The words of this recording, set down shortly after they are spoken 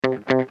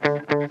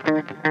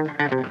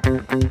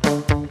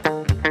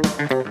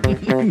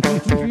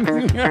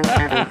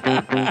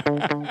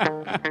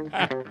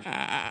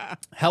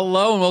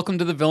welcome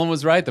to The Villain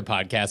Was Right, the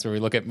podcast where we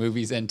look at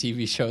movies and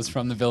TV shows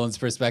from the villain's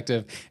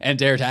perspective and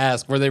dare to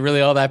ask, were they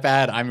really all that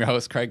bad? I'm your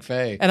host, Craig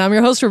Fay. And I'm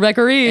your host,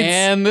 Rebecca Reeds.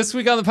 And this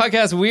week on the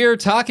podcast,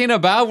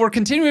 we're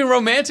continuing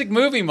Romantic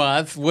Movie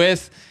Month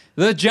with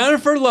the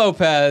Jennifer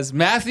Lopez,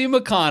 Matthew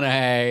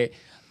McConaughey,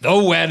 The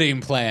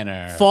Wedding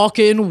Planner.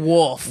 Fucking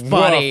wolf,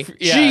 buddy. Woof,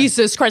 yeah.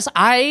 Jesus Christ.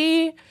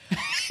 I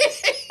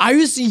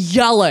was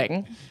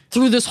yelling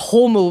through this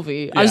whole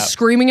movie. I was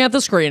screaming at the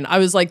screen. I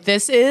was like,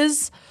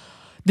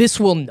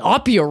 this will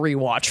not be a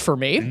rewatch for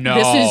me. No.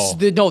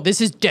 This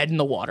is dead in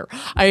the water.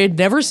 I had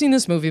never seen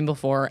this movie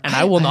before, and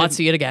I will not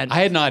see it again. I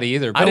had not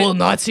either. I will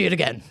not see it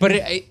again. But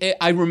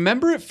I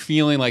remember it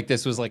feeling like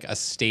this was like a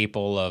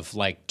staple of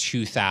like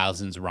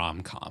 2000s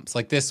rom-coms.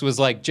 Like this was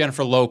like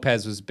Jennifer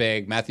Lopez was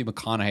big, Matthew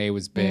McConaughey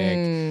was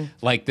big.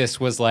 Like this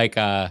was like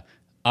a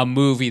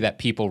movie that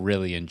people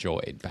really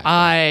enjoyed back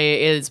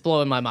then. It's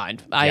blowing my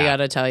mind. I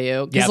gotta tell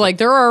you. Because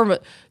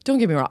don't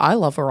get me wrong, I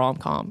love a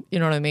rom-com. You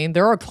know what I mean?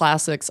 There are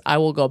classics I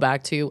will go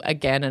back to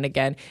again and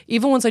again,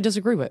 even ones I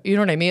disagree with. You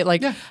know what I mean?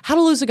 Like How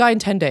to Lose a Guy in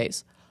 10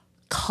 Days.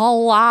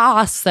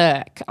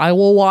 Classic. I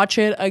will watch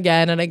it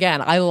again and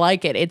again. I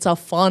like it. It's a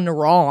fun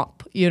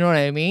romp. You know what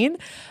I mean?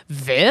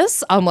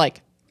 This, I'm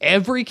like,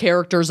 every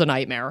character's a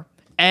nightmare.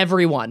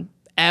 Everyone's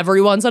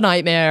a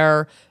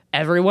nightmare.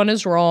 Everyone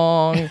is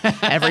wrong.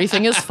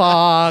 Everything is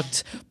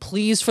fucked.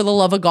 Please, for the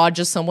love of God,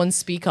 just someone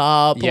speak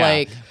up. Yeah.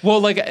 I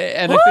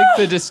think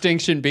the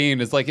distinction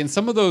being is like in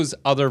some of those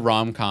other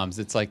rom-coms,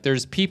 it's like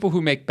there's people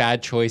who make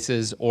bad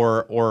choices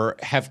or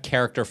have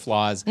character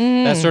flaws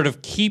that sort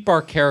of keep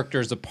our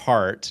characters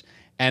apart,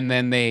 and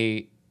then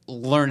they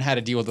learn how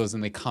to deal with those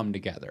and they come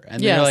together.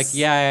 And they're like,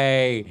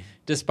 yay,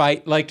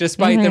 despite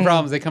the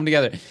problems, they come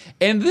together.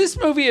 In this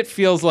movie, it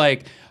feels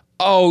like,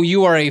 oh,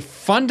 you are a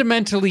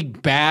fundamentally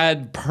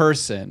bad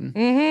person,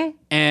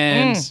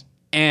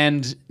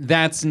 and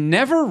that's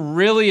never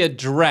really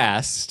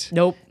addressed.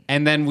 Nope.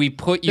 And then we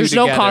put you There's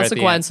together no at the end.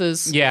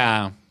 consequences.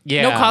 Yeah.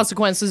 No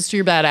consequences to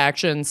your bad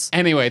actions.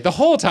 Anyway, the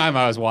whole time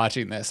I was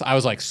watching this, I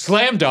was like,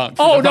 slam dunk.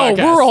 Oh, no,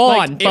 we're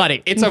on,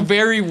 buddy. It's a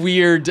very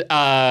weird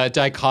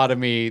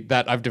dichotomy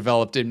that I've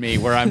developed in me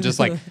where I'm just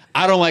like,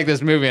 I don't like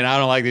this movie and I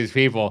don't like these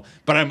people,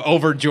 but I'm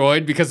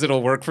overjoyed because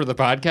it'll work for the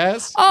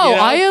podcast. Oh, you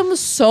know? I am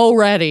so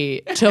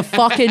ready to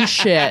fucking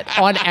shit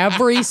on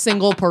every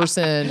single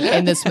person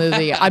in this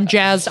movie. I'm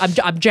jazzed.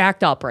 I'm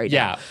jacked up right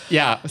now.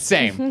 Yeah,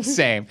 same.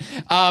 So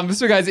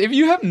guys, if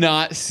you have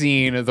not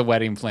seen The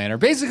Wedding Planner,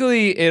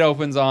 basically it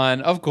opens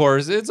on, of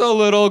course, it's a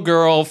little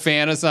girl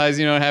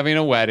fantasizing on having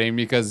a wedding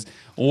because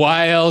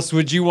why else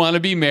would you want to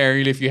be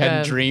married if you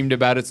hadn't dreamed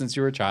about it since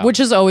you were a child? Which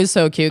is always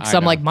so cute because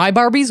I'm like, my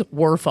Barbies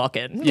were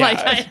fucking.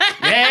 Yeah.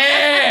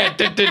 A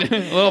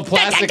little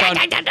plastic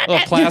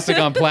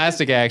on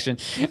plastic action.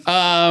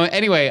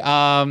 Anyway,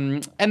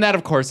 and that,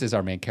 of course, is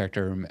our main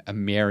character,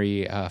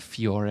 Mary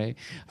Fiore,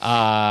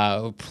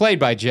 played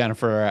by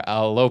Jennifer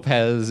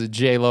Lopez,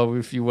 J-Lo,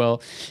 if you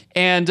will.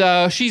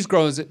 And she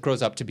grows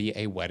up to be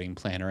a wedding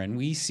planner, and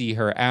we see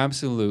her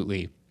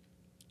absolutely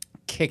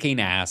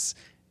kicking ass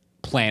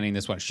planning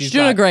this one. She's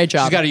doing a great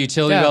job. She's got a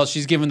utility belt.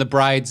 She's giving the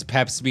bride's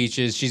pep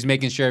speeches. She's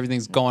making sure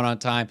everything's going on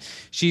time.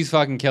 She's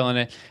fucking killing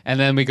it. And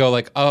then we go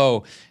like,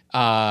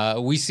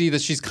 we see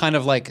that she's kind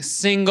of like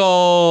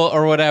single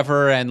or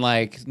whatever and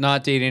like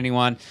not dating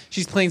anyone.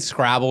 She's playing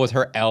Scrabble with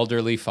her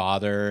elderly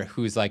father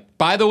who's like,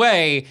 by the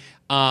way,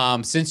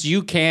 since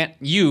you,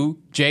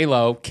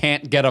 J-Lo,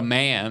 can't get a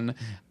man,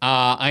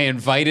 I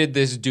invited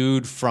this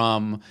dude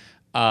from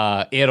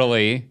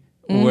Italy,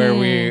 where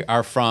we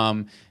are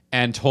from,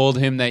 and told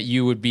him that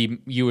you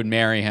would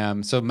marry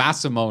him. So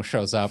Massimo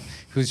shows up,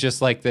 who's just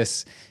like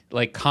this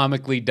like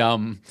comically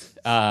dumb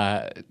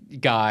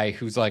guy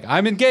who's like,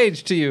 I'm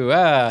engaged to you.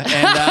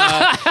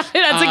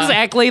 That's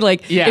exactly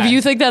like, if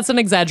you think that's an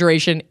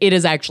exaggeration, it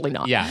is actually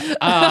not.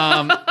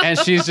 Yeah. And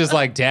she's just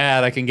like,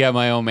 Dad, I can get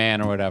my own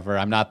man or whatever.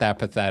 I'm not that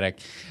pathetic.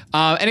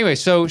 Anyway,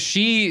 so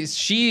she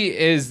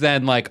is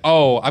then like,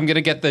 oh, I'm going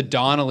to get the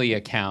Donnelly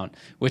account,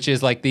 which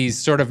is like these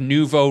sort of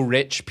nouveau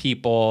rich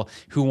people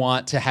who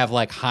want to have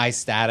like high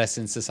status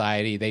in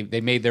society. They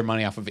made their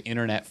money off of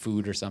internet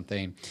food or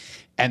something.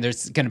 And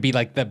there's going to be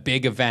like the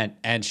big event.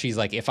 And she's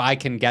like, if I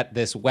can get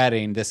this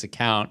wedding, this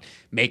account,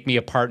 make me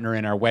a partner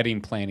in our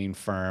wedding planning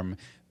firm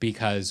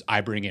because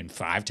I bring in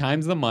 5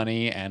 times the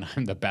money and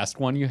I'm the best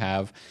one you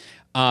have.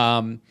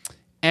 And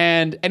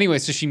anyway,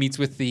 so she meets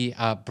with the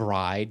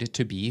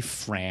bride-to-be,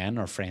 Fran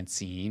or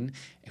Francine,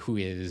 who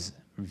is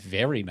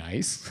very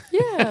nice.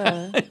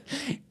 Yeah.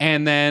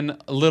 And then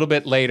a little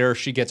bit later,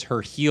 she gets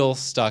her heel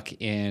stuck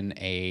in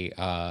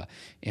a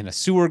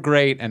sewer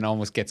grate and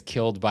almost gets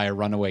killed by a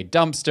runaway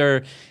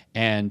dumpster.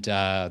 And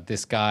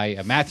this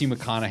guy, Matthew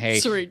McConaughey.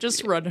 Sorry,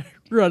 just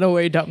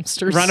runaway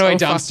dumpster. Runaway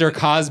dumpster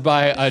caused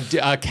by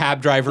a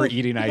cab driver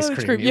eating ice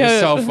cream. It was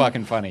so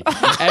fucking funny.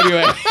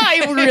 Anyway.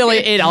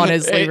 It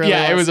honestly really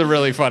was. It was a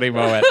really funny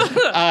moment.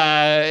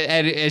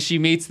 And she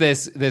meets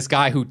this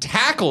guy who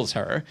tackles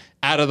her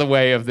out of the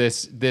way of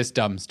this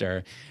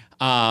dumpster.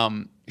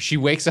 She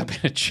wakes up in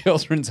a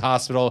children's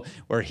hospital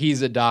where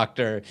he's a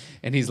doctor,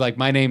 and he's like,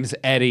 my name's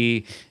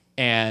Eddie,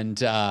 and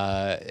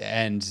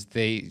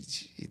they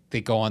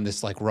go on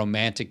this like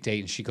romantic date,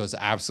 and she goes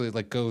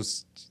absolutely like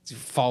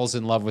falls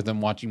in love with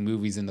him watching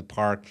movies in the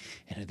park,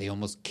 and they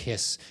almost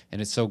kiss,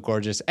 and it's so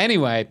gorgeous.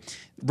 Anyway,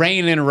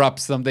 rain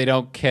interrupts them. They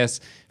don't kiss.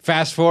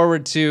 Fast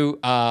forward to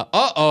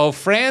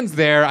Fran's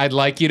there. I'd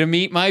like you to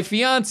meet my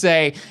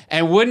fiance.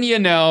 And wouldn't you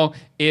know,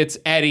 it's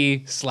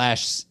Eddie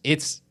 /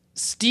 it's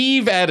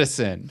Steve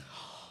Edison.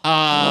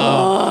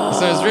 So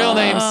his real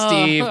name's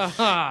Steve.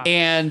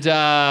 And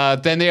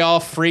then they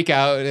all freak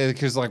out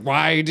because like,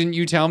 why didn't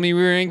you tell me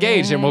we were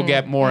engaged? And we'll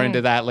get more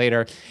into that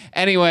later.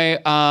 Anyway,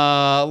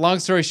 long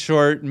story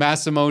short,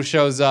 Massimo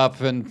shows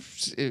up and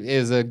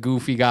is a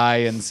goofy guy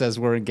and says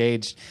we're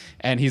engaged.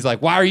 And he's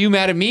like, why are you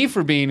mad at me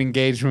for being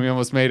engaged when we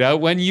almost made out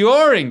when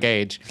you're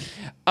engaged?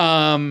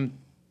 Fran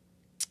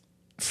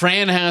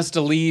has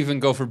to leave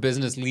and go for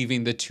business,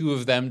 leaving the two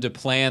of them to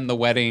plan the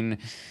wedding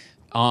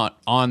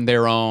on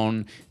their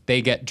own.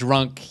 They get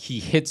drunk. He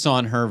hits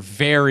on her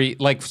very,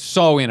 like,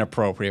 so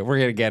inappropriate. We're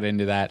going to get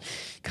into that.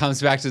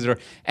 Comes back to the door.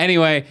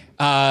 Anyway,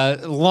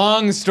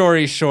 long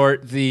story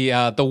short,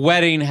 the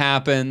wedding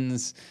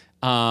happens.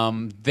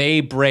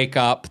 They break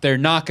up. They're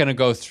not going to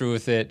go through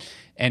with it.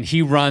 And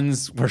he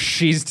runs where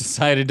she's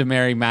decided to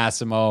marry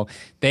Massimo.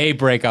 They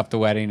break up the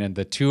wedding, and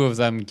the two of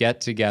them get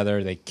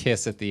together. They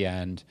kiss at the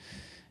end.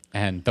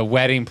 And the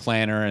wedding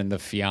planner and the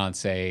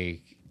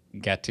fiance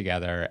get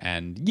together,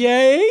 and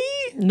yay!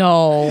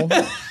 No.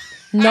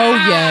 No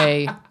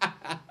yay.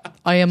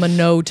 I am a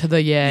no to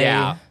the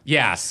yay.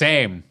 Yeah,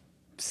 same.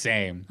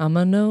 I'm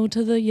a no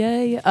to the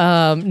yay.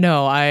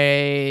 No,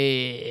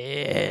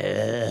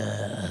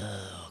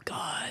 oh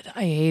God,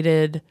 I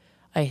hated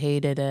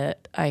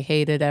it. I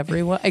hated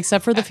everyone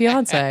except for the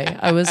fiance.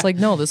 I was like,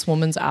 no, this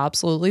woman's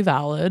absolutely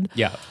valid.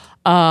 Yeah.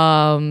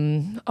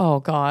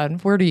 Oh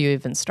God, where do you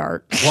even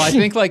start? Well, I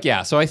think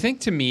so I think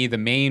to me, the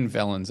main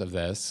villains of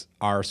this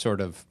are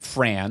sort of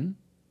Fran,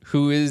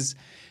 who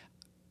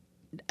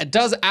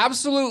does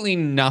absolutely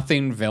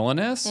nothing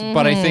villainous,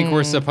 but I think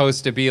we're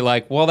supposed to be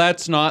like, well,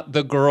 that's not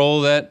the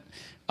girl that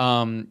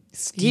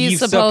Steve's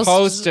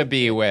supposed to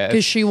be with.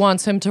 Because she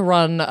wants him to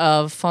run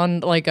a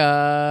fund, like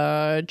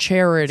a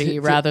charity,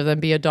 rather than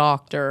be a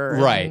doctor.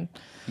 Right.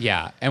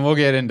 Yeah, and we'll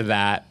get into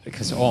that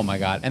because, oh my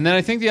God. And then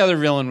I think the other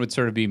villain would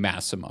sort of be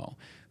Massimo,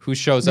 who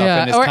shows up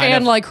and is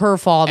like her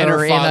father, and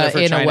her father for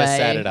in trying a way. To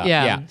set it up.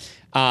 Yeah.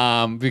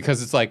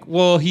 Because it's like,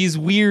 well, he's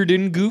weird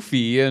and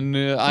goofy, and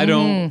I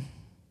don't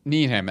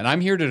need him. And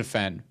I'm here to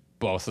defend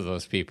both of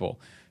those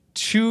people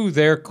to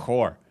their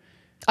core.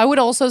 I would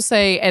also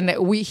say, and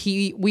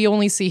we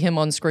only see him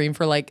on screen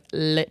for like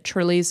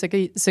literally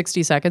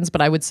 60 seconds,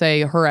 but I would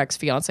say her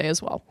ex-fiance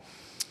as well.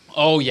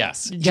 Oh,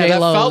 yes. Yeah, that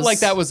felt like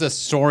that was a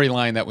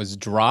storyline that was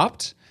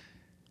dropped.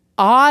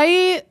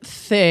 I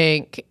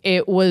think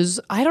it was,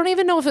 I don't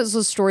even know if it was a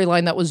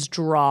storyline that was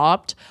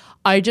dropped.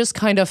 I just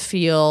kind of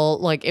feel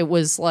like it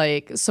was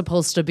like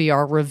supposed to be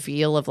our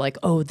reveal of like,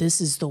 oh,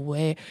 this is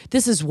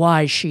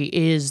why she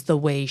is the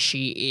way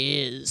she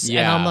is.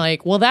 Yeah. And I'm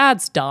like, well,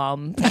 that's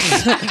dumb.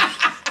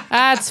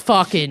 That's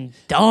fucking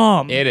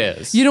dumb. It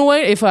is. You know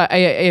what?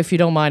 If you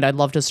don't mind, I'd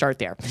love to start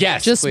there.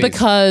 Yes, just please.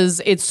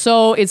 Because it's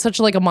such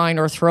like a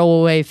minor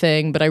throwaway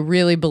thing, but I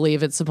really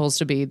believe it's supposed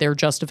to be their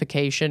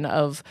justification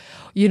of,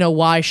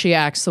 why she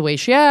acts the way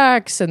she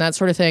acts and that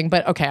sort of thing.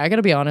 But okay, I got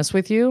to be honest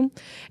with you,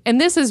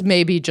 and this is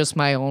maybe just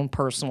my own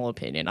personal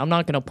opinion. I'm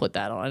not going to put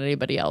that on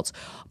anybody else,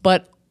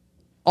 but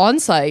on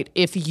site,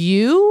 if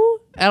you.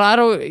 And I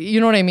don't, you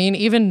know what I mean?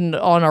 Even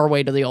on our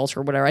way to the altar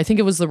or whatever, I think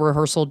it was the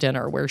rehearsal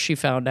dinner where she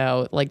found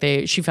out,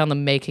 she found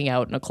them making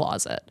out in a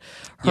closet.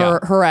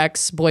 Her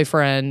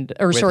ex-boyfriend,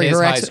 high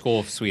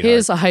school sweetheart.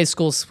 His high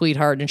school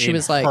sweetheart. And she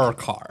was like. In her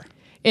car.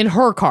 In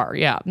her car,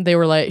 yeah. They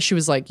were like, she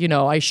was like,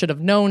 I should have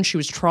known she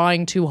was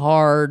trying too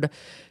hard.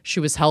 She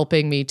was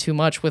helping me too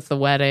much with the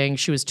wedding.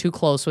 She was too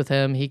close with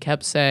him. He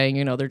kept saying,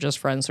 they're just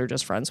friends,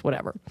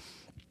 whatever.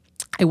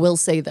 I will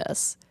say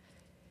this.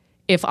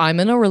 If I'm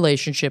in a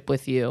relationship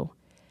with you,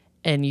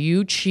 and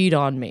you cheat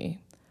on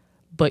me,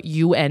 but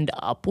you end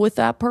up with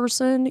that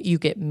person, you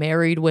get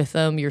married with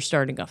them, you're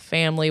starting a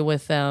family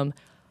with them,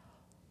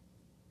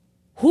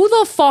 who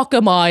the fuck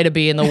am I to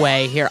be in the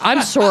way here?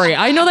 I'm sorry.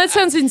 I know that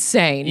sounds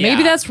insane. Yeah.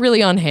 Maybe that's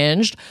really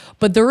unhinged,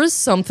 but there is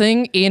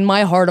something in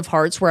my heart of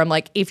hearts where I'm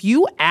like, if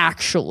you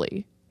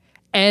actually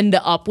end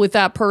up with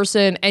that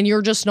person and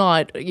you're just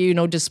not,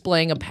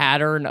 displaying a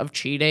pattern of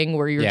cheating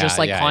where you're just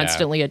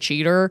constantly a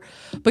cheater.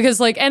 Because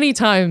like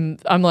anytime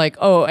I'm like,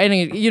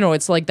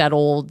 it's like that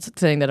old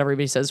thing that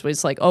everybody says, where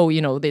it's like,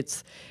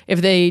 it's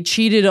if they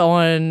cheated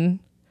on,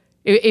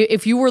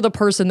 if you were the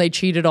person they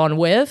cheated on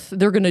with,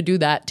 they're going to do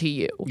that to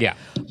you. Yeah.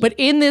 But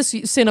in this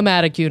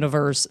cinematic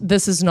universe,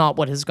 this is not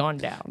what has gone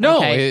down. No,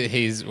 okay?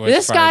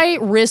 This guy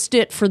risked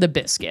it for the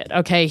biscuit.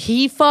 Okay.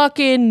 He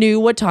fucking knew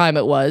what time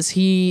it was.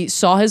 He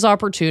saw his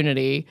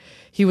opportunity.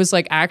 He was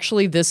like,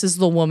 actually, this is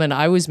the woman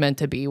I was meant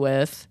to be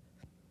with.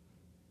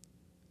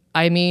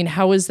 I mean,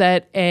 how is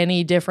that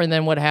any different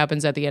than what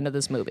happens at the end of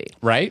this movie?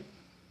 Right.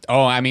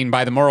 Oh, I mean,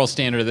 by the moral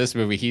standard of this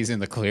movie, he's in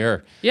the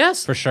clear.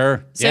 Yes. For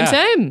sure.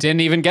 Same.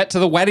 Didn't even get to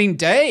the wedding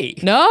day.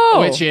 No.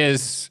 Which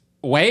is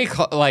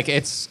like,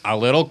 it's a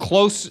little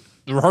close.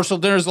 The rehearsal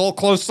dinner's a little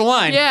close to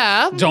line.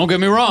 Yeah. Don't get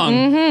me wrong.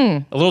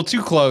 A little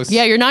too close.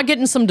 Yeah, you're not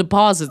getting some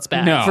deposits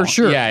back, No. for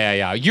sure.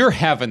 Yeah. You're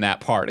having that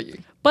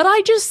party. But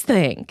I just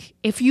think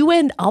if you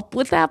end up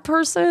with that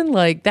person,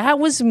 like that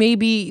was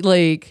maybe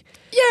like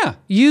Yeah.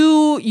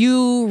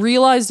 you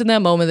realized in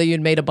that moment that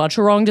you'd made a bunch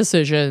of wrong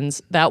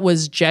decisions. That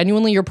was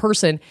genuinely your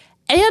person.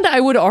 And I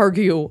would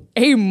argue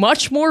a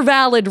much more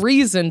valid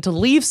reason to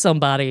leave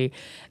somebody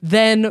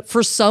than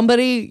for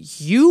somebody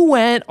you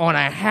went on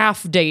a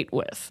half date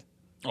with.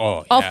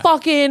 Oh, A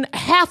fucking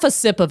half a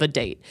sip of a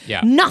date.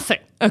 Yeah. Nothing.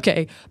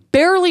 Okay.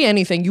 Barely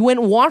anything. You went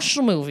and watched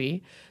the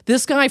movie.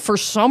 This guy, for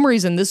some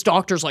reason, this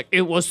doctor's like,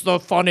 it was the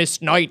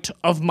funnest night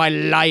of my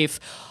life.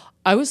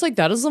 I was like,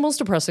 that is the most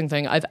depressing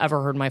thing I've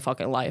ever heard in my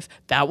fucking life.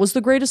 That was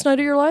the greatest night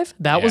of your life?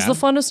 That was Yeah. the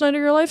funnest night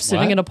of your life?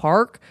 Sitting What? in a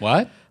park?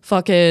 What?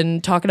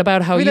 Fucking talking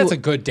about how I mean, you... that's a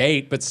good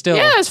date, but still.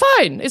 Yeah, it's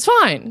fine. It's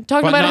fine.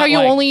 Talking But about not how you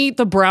like- only eat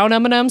the brown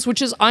M&Ms,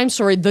 which is, I'm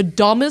sorry, the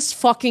dumbest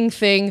fucking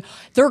thing.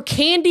 They're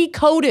candy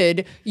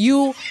coated,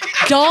 you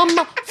dumb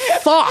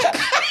fuck.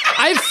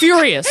 I'm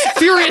furious.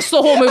 Furious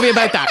the whole movie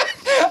about that.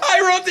 I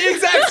wrote the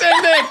exact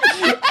same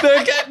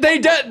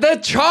thing. The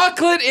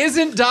chocolate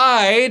isn't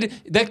dyed.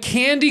 The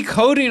candy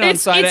coating on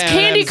It's side of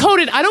candy M&Ms.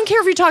 coated. I don't care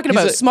if you're talking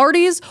about a-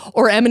 Smarties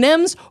or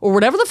M&Ms or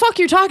whatever the fuck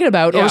you're talking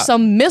about Yeah. or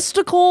some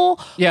mystical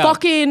Yeah.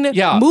 fucking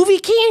Yeah. movie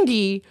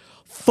candy.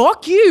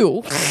 Fuck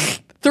you.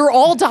 They're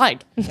all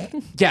dyed.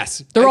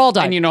 Yes, They're all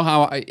dyed. And you know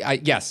how?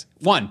 Yes.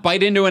 One,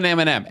 bite into an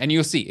M&M, and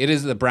you'll see it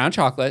is the brown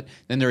chocolate.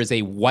 Then there is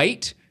a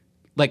white,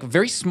 like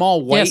very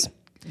small white Yes.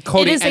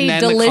 coating, It is and a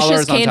then the delicious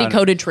colors on candy top.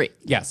 coated treat.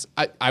 Yes,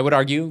 I would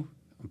argue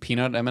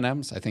peanut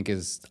M&Ms. I think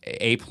is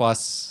A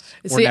plus.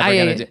 See,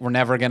 We're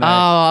never gonna. Oh,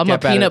 I'm get a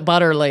better. peanut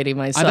butter lady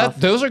myself.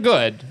 Those are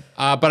good,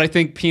 but I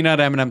think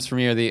peanut M&Ms for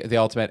me are the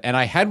ultimate. And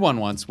I had one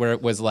once where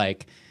it was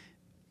like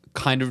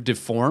kind of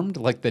deformed,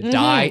 like the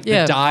dye.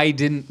 yeah. The dye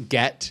didn't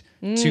get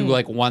to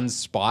like one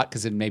spot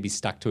because it maybe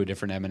stuck to a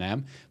different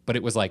M&M, but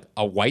it was like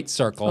a white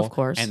circle, Of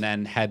course. and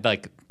then had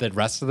like the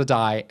rest of the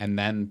dye and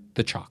then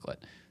the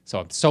chocolate. So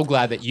I'm so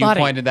glad that you Buddy.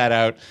 pointed that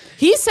out.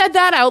 He said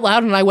that out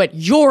loud, and I went,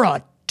 "You're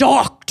a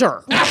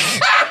doctor.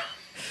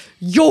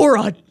 You're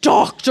a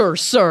doctor,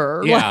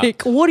 sir." Yeah.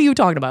 Like, what are you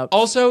talking about?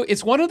 Also,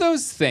 it's one of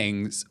those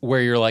things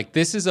where you're like,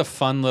 this is a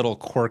fun little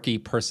quirky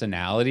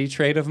personality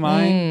trait of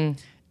mine.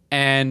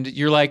 And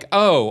you're like,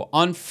 oh,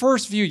 on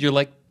first view, you're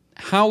like,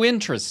 how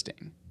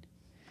interesting.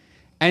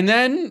 And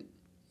then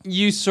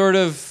you sort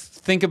of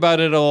think about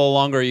it a little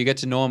longer, you get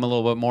to know him a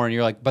little bit more, and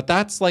you're like, but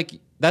that's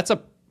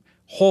a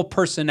whole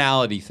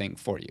personality thing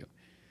for you.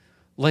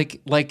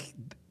 Like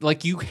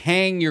you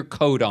hang your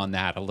coat on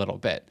that a little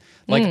bit.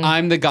 Like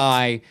I'm the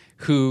guy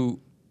who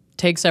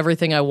Takes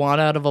everything I want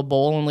out of a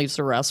bowl and leaves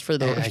the rest for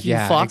the you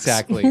fucks.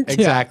 exactly. Yeah.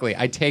 Exactly.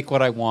 I take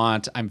what I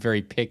want. I'm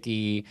very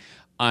picky.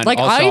 And Like,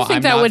 also, I think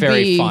I'm that not would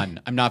very be- fun.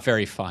 I'm not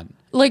very fun.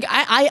 Like,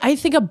 I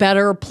think a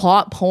better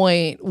plot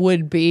point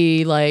would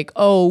be like,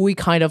 oh, we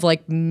kind of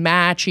like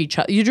match each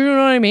other. You do know what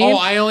I mean? Oh,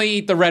 I only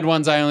eat the red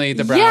ones. I only eat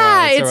the brown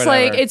yeah, ones. or it's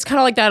like whatever. it's kind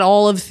of like that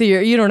olive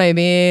theory. You know what I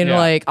mean? Yeah.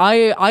 Like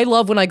I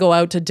love when I go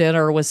out to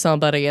dinner with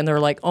somebody and they're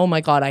like, "Oh my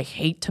god, I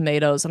hate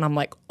tomatoes," and I'm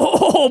like,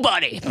 "Oh,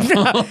 buddy,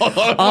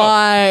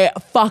 I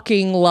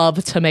fucking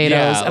love tomatoes,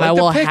 Yeah, and like I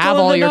the will pickle have and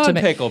all the your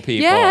non-pickle tomatoes."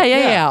 people. Yeah.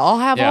 Yeah. I'll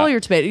have Yeah. all your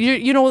tomatoes.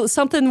 You know,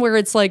 something where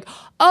it's like,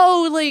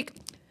 oh, like.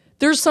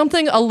 There's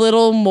something a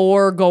little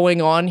more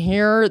going on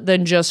here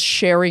than just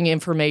sharing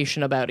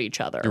information about each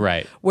other.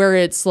 Right. Where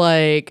it's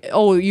like,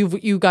 oh,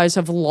 you guys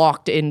have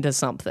locked into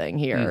something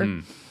here. Mm-hmm.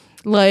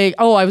 Like,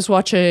 oh, I was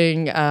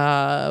watching,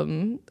 I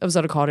was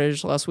at a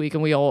cottage last week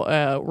and we all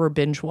were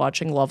binge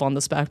watching Love on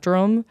the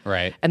Spectrum.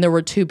 Right. And there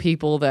were two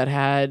people that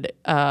had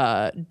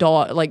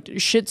like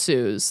Shih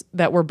Tzus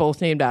that were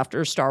both named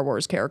after Star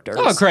Wars characters.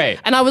 Oh, great.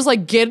 And I was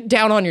like, get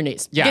down on your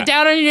knees. Yeah. Get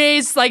down on your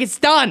knees. Like, it's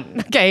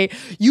done. Okay.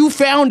 You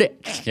found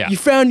it. Yeah. You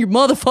found your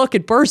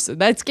motherfucking person.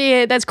 That's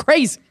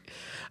crazy.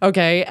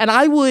 Okay. And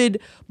I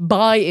would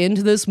buy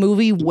into this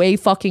movie way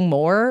fucking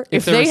more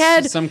if there they was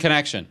had some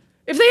connection.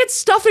 if they had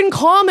stuff in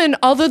common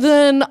other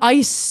than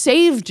I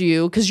saved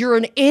you because you're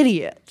an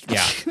idiot.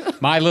 Yeah.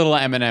 My little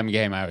M&M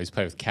game I always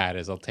play with Kat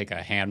is I'll take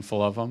a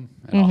handful of them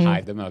and Mm-hmm. I'll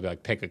hide them. I'll be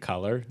like, pick a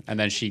color. And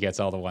then she gets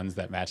all the ones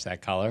that match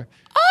that color.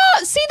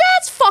 See,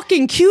 that's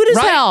fucking cute as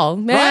Right, hell,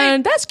 man.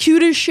 right. That's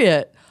cute as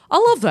shit. I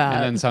love that.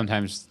 And then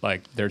sometimes,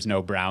 like, there's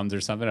no browns or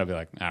something. I'll be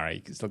like, all right,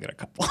 you can still get a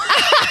couple.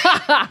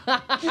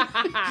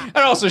 And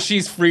also,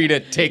 she's free to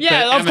take the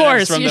yeah, of M&Ms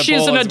course. from the She's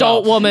bowl an as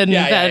adult well. woman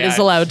Yeah, that is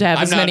allowed to have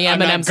I'm as not- many I'm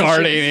not M&Ms. as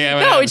guarding she- the No,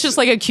 M&Ms. it's just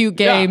like a cute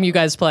game you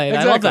guys play.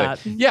 I love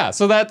that. Yeah,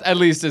 so that at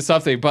least is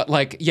something. But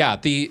like, yeah,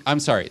 I'm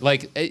sorry.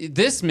 Like,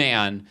 this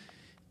man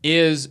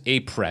is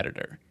a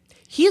predator.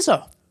 He's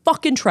a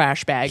fucking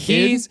trash bag,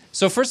 dude.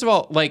 So first of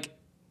all, like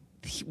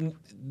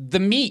the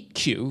meet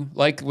cue,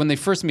 like when they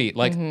first meet,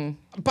 like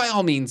by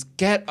all means,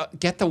 get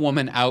the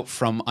woman out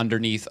from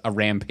underneath a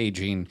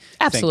rampaging thing.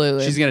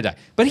 Absolutely. She's going to die.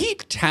 But he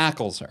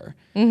tackles her.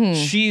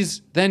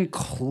 She's then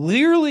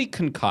clearly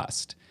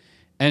concussed.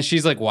 And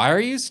she's like, why are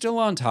you still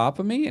on top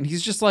of me? And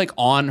he's just like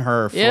on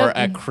her for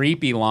a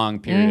creepy long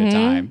period of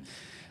time.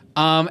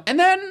 And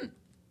then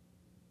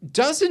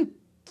doesn't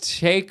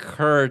take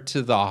her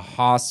to the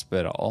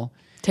hospital.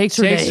 Takes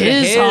her to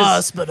his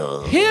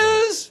hospital.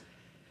 His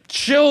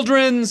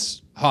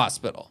children's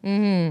hospital.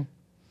 I'm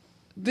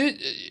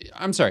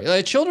sorry.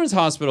 A children's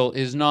hospital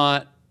is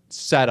not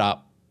set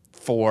up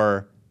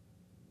for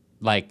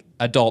like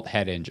adult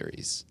head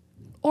injuries.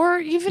 Or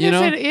even You if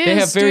know, it they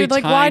have is, very dude,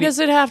 like, why tiny- does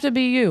it have to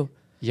be you?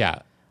 Yeah.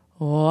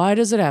 Why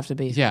does it have to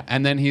be? Yeah.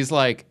 And then he's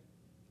like,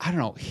 I don't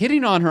know,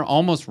 hitting on her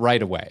almost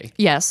right away,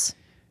 Yes.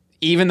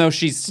 even though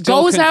she's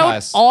still Goes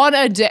concussed. out on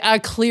a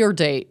clear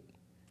date.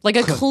 Like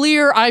a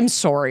clear, I'm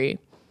sorry.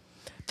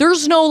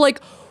 There's no like,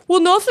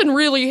 well, nothing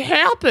really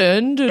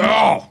happened. And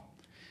Oh.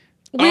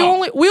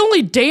 we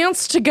only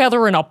danced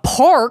together in a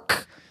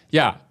park.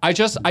 Yeah, I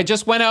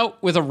just went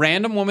out with a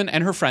random woman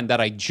and her friend that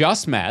I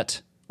just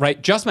met,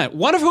 right? Just met.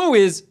 One of whom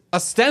is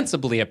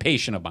ostensibly a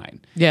patient of mine.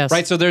 Yes.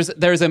 Right. So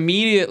there's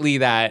immediately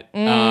that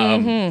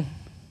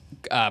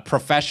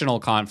professional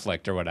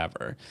conflict or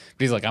whatever.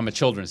 But he's like, I'm a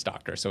children's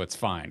doctor, so it's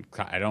fine.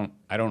 I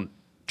don't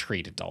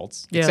treat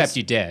adults, Yes. except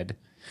you did.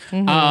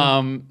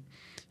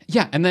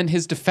 Yeah, and then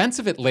his defense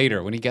of it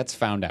later when he gets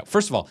found out.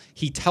 First of all,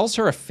 he tells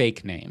her a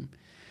fake name.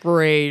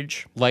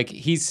 Rage. Like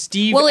he's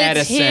Steve Well,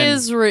 it's Edison.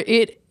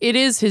 it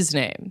is his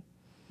name.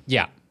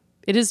 Yeah.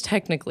 It is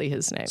technically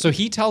his name. So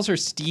he tells her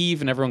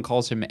Steve, and everyone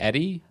calls him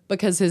Eddie.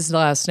 Because his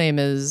last name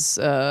is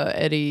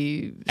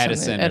Eddie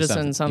Edison or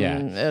Edison,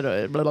 something.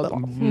 blah, blah,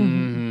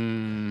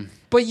 blah.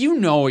 But you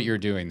know what you're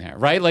doing there,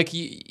 right? Like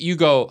you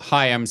go,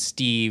 "Hi, I'm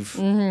Steve."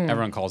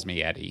 Everyone calls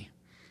me Eddie.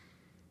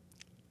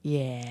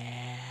 Yeah.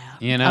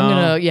 You know,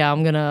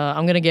 I'm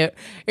gonna get.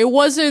 It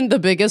wasn't the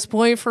biggest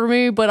point for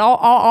me, but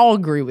I'll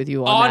agree with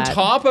you on that.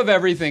 top of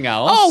everything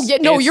else. Oh yeah,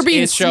 no, you're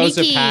being it shows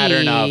sneaky. a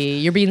pattern of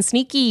You're being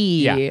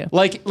sneaky. yeah,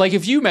 like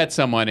if you met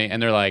someone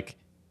and they're like,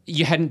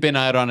 you hadn't been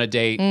out on a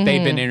date,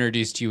 they'd been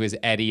introduced to you as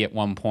Eddie at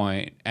one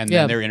point, and then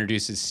Yeah. they're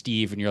introduced as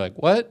Steve, and you're like,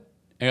 what?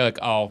 And you're like,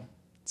 oh,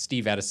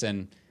 Steve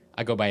Edison.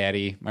 I go by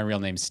Eddie. My real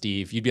name's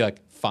Steve. You'd be like,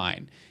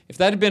 fine. If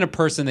that had been a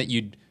person that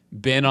you'd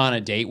been on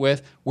a date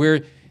with,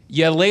 where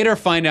you later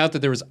find out that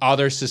there was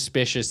other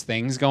suspicious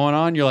things going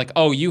on, you're like,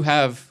 oh, you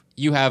have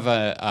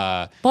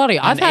a Buddy,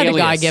 I've an had a guy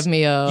alias. give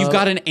me a. You've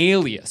got an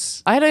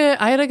alias. I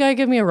had a guy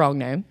give me a wrong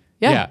name.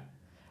 Yeah. Yeah.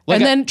 Like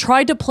and then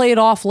tried to play it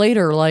off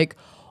later, like,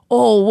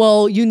 oh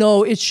well,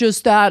 it's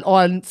just that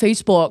on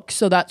Facebook,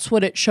 so that's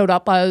what it showed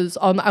up as.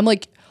 I'm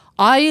like,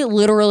 I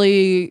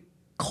literally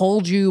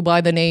called you by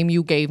the name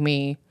you gave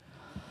me.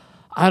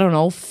 I don't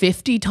know,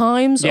 50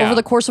 times Yeah. over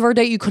the course of our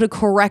date. You could have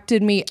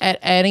corrected me at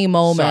any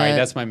moment. Sorry,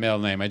 that's my middle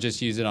name. I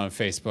just use it on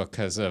Facebook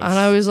because of. And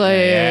I was like,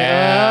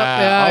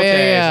 yeah,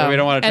 okay, so we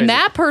don't want to. And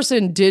that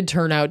person did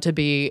turn out to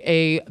be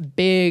a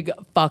big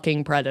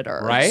fucking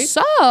predator. Right?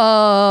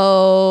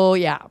 So,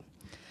 yeah.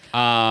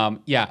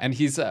 Yeah, and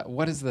he's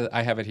what is the?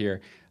 I have it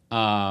here.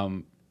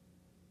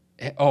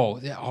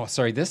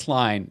 Sorry. This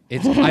line,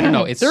 it's I don't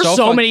know. It's There's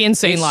so many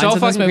insane it's lines so in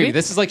this fucking movie. creepy.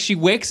 This is like she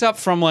wakes up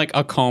from like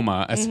a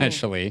coma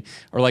essentially,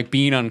 or like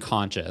being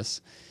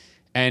unconscious,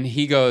 and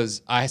he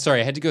goes, "I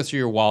had to go through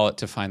your wallet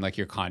to find like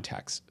your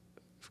contacts."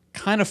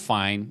 Kind of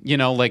fine,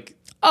 like.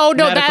 Oh,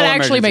 no, that medical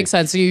actually emergency. makes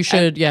sense. You should,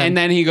 And, yeah. and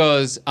then he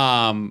goes,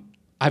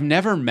 I've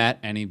never met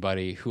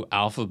anybody who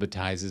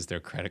alphabetizes their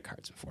credit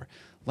cards before.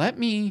 Let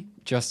me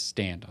just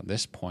stand on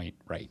this point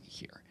right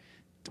here.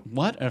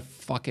 What a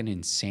fucking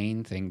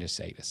insane thing to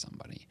say to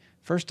somebody.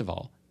 First of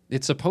all,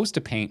 it's supposed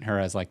to paint her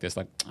as like this,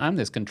 like, I'm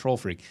this control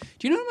freak.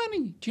 Do you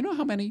know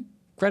how many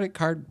credit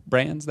card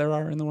brands there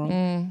are in the world?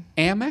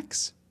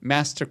 Amex,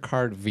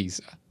 MasterCard,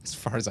 Visa. As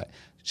far as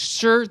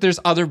sure, there's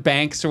other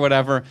banks or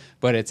whatever,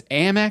 but it's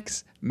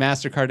Amex,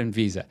 MasterCard, and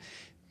Visa.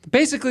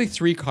 Basically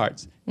 3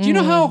 cards. Do you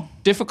know how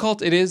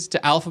difficult it is to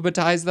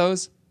alphabetize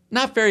those?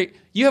 Not very.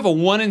 You have a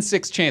 1 in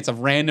 6 chance of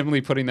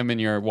randomly putting them in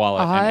your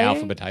wallet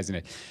and alphabetizing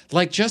it.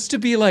 Like, just to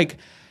be like,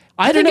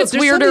 I think it's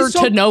weirder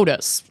to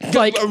notice.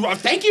 Like,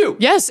 thank you.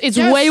 yes, it's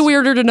way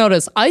weirder to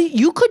notice.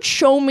 You could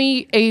show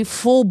me a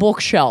full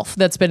bookshelf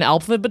that's been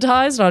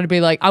alphabetized, and I'd be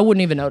like, I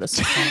wouldn't even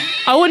notice.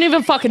 I wouldn't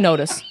even fucking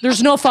notice.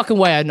 There's no fucking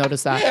way I'd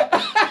notice that.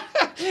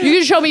 You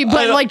can show me,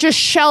 but like just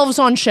shelves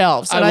on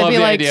shelves, and I I'd love be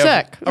the like, idea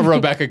sick. of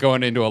Rebecca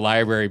going into a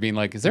library being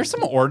like, is there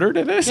some order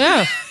to this?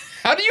 Yeah.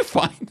 How do you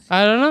find?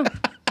 I don't know.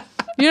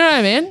 You know what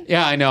I mean?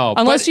 Yeah, I know.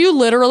 Unless but- you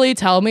literally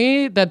tell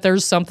me that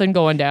there's something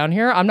going down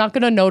here, I'm not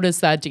going to notice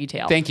that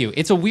detail. Thank you.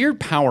 It's a weird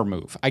power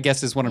move, I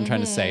guess is what I'm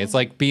trying to say. It's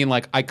like being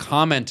like, I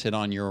commented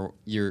on your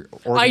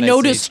organization. I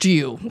noticed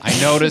you. I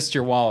noticed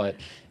your wallet.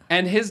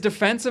 And his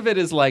defense of it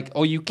is like,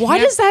 oh, you can't. Why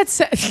does that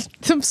say?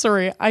 I'm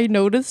sorry. I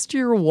noticed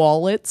your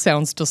wallet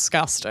sounds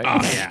disgusting. Oh,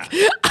 yeah.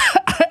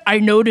 I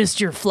noticed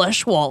your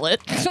flesh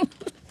wallet.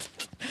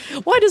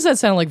 Why does that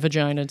sound like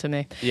vagina to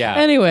me? Yeah.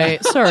 Anyway,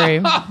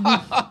 sorry.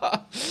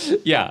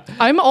 Yeah.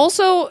 I'm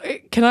also.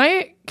 Can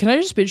I Can I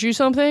just pitch you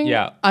something?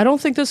 Yeah. I don't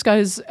think this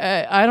guy's,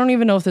 I don't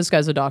even know if this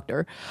guy's a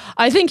doctor.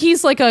 I think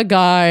he's like a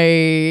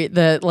guy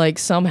that like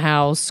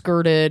somehow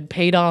skirted,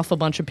 paid off a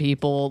bunch of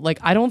people. Like,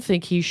 I don't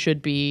think he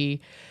should be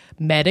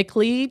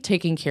medically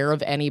taking care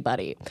of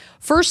anybody.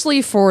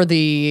 Firstly, for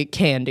the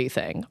candy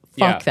thing.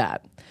 Fuck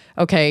that.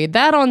 Okay,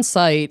 that on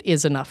site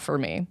is enough for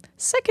me.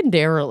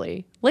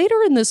 Secondarily,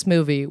 later in this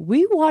movie,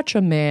 we watch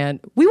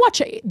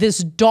this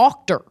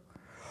doctor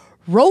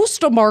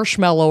roast a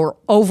marshmallow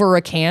over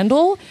a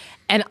candle.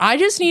 And I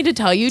just need to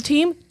tell you,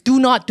 team, do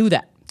not do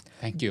that.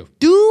 Thank you.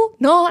 Do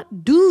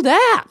not do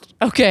that.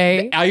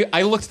 Okay.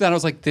 I looked at that and I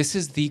was like, this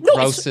is the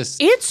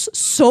grossest. It's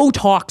so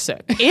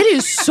toxic. It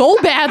is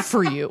so bad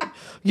for you.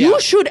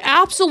 You should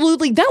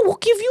absolutely, that will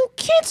give you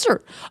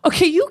cancer.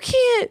 Okay, you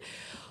can't.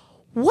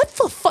 What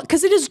the fuck?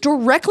 Because it is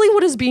directly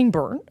what is being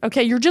burned.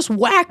 Okay, you're just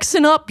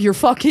waxing up your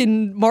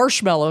fucking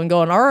marshmallow and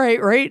going, all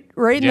right, right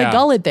in the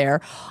gullet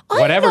there.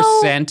 Whatever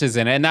scent is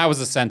in it, and that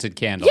was a scented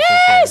candle.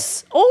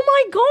 Yes. For sure. Oh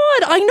my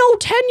God. I know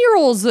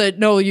 10-year-olds that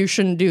know you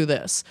shouldn't do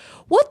this.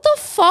 What the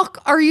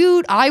fuck are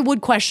you? I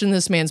would question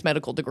this man's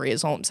medical degree,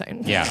 is all I'm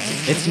saying. Yeah,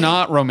 it's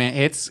not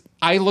romantic.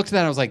 I looked at that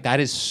and I was like, that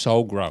is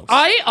so gross.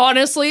 I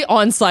honestly,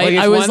 on site,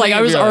 I was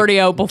already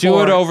out before.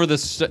 Do it over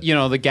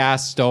the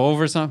gas stove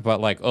or something,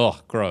 but like,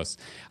 gross.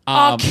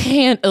 I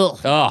can't.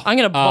 I'm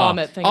gonna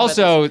vomit.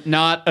 Also,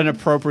 not an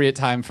appropriate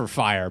time for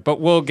fire,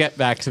 but we'll get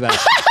back to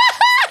that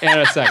in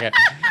a second.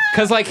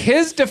 Because like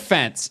his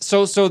defense,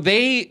 so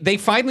they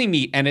finally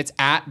meet and it's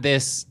at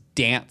this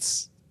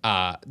dance,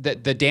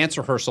 the dance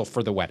rehearsal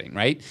for the wedding,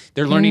 right?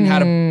 They're learning how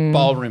to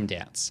ballroom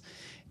dance.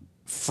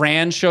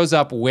 Fran shows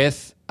up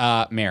with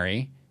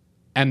Mary.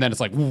 And then it's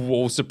like,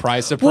 whoa,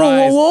 surprise,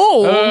 surprise.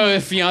 Whoa.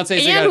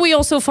 Fiance. And we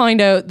also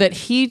find out that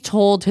he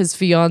told his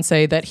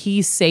fiance that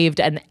he saved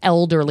an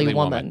elderly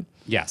woman.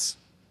 Yes.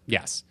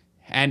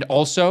 And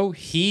also,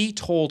 he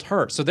told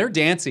her. So they're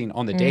dancing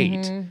on the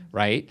date,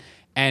 right?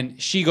 And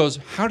she goes,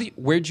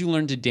 where'd you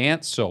learn to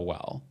dance so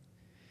well?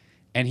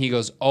 And he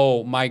goes,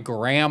 oh, my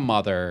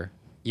grandmother,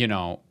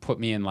 put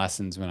me in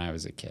lessons when I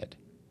was a kid.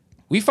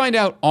 We find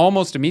out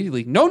almost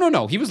immediately,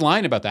 no, he was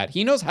lying about that.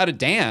 He knows how to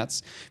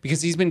dance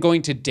because he's been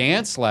going to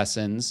dance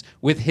lessons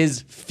with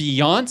his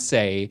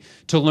fiance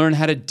to learn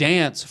how to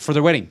dance for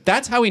their wedding.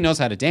 That's how he knows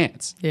how to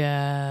dance.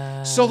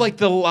 Yeah. So like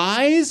the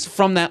lies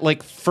from that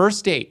like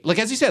first date, like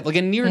as you said, like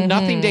a near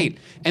nothing date,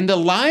 and the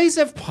lies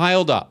have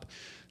piled up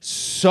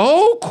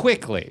so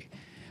quickly,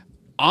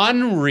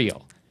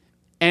 unreal.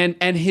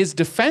 And his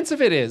defense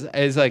of it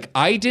is like,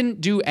 I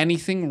didn't do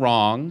anything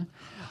wrong.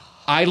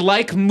 I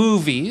like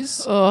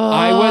movies.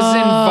 I was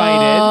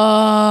invited.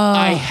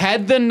 I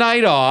had the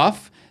night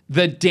off.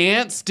 The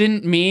dance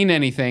didn't mean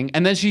anything.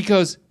 And then she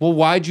goes, well,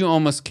 why'd you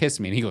almost kiss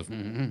me? And he goes,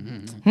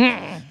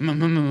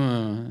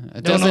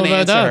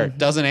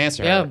 Doesn't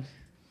answer her.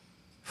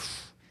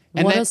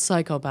 And what a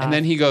psychopath. And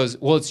then he goes,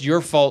 well, it's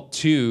your fault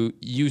too.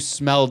 You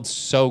smelled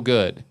so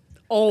good.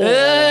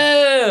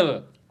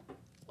 Oh.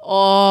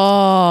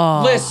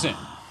 Listen.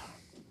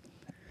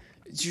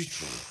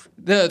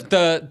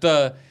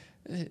 The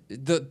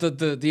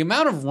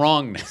amount of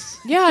wrongness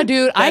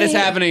dude, that is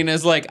happening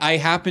is like, I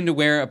happen to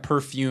wear a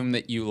perfume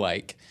that you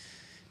like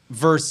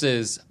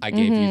versus I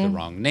gave you the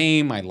wrong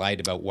name. I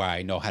lied about why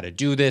I know how to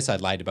do this. I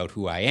lied about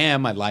who I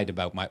am. I lied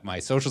about my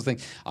social thing.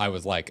 I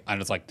was like,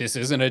 this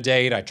isn't a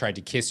date. I tried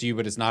to kiss you,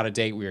 but it's not a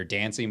date. We were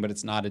dancing, but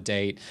it's not a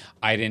date.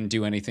 I didn't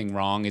do anything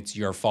wrong. It's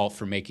your fault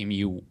for making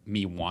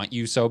me want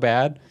you so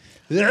bad.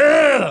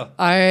 Yeah,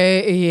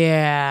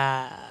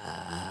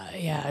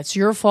 it's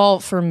your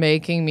fault for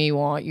making me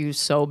want you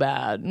so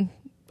bad.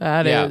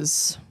 That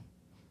is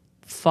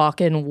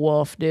fucking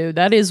woof, dude.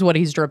 That is what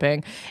he's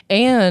dripping.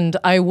 And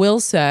I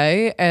will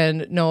say,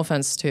 and no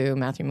offense to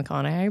Matthew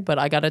McConaughey, but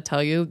I gotta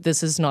tell you,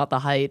 this is not the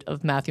height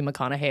of Matthew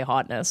McConaughey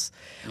hotness.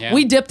 Yeah.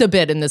 We dipped a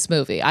bit in this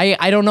movie.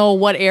 I don't know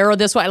what era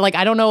this was. Like,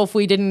 I don't know if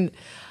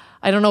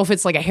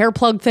it's like a hair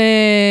plug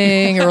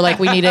thing or like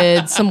we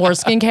needed some more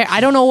skincare. I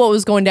don't know what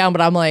was going down,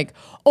 but I'm like,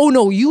 oh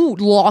no, you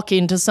lock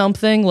into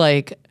something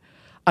like,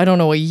 I don't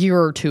know, a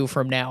year or two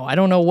from now. I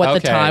don't know what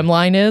the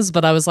timeline is,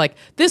 but I was like,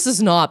 this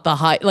is not the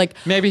high. Like,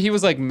 maybe he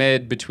was like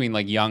mid between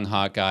like young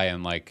hot guy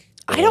and like,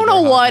 I don't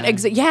know what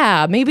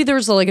maybe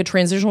there's like a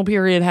transitional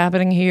period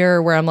happening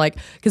here where I'm like,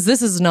 because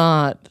this is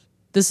not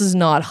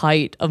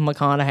height of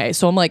McConaughey.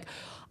 So I'm like,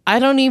 I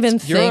don't even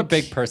think you're a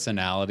big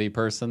personality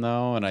person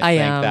though, and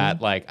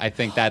I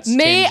think that's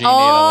changing it a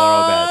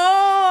little bit.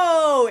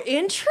 Oh,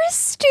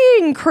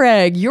 interesting,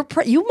 Craig. You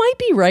might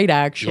be right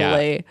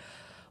actually. Yeah.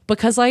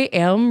 Because I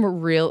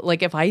am real,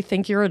 like if I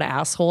think you're an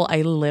asshole,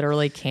 I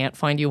literally can't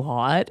find you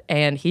hot.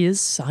 And he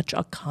is such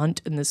a cunt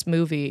in this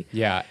movie.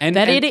 Yeah,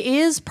 it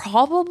is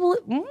probably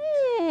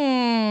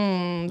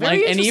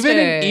very interesting.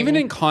 And even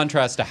in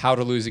contrast to How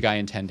to Lose a Guy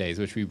in 10 Days,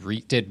 which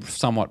we did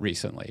somewhat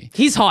recently,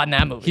 he's hot in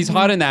that movie. He's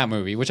hot in that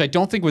movie, which I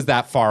don't think was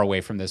that far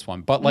away from this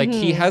one. But like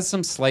he has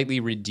some slightly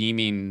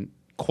redeeming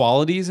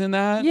qualities in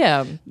that.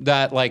 Yeah,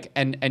 that like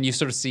and you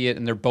sort of see it,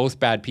 and they're both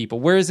bad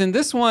people. Whereas in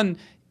this one,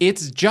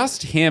 it's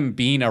just him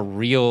being a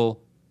real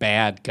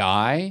bad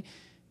guy,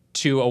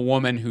 to a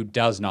woman who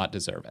does not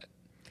deserve it.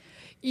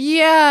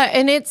 Yeah,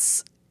 and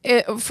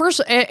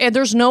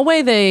there's no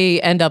way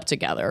they end up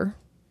together.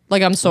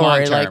 Like, I'm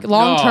sorry. Long-term. Like,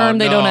 long term,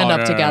 they don't end up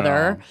No.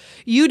 together.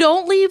 You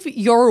don't leave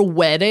your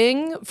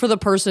wedding for the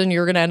person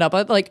you're going to end up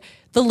with. Like,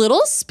 the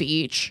little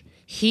speech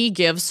he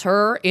gives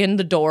her in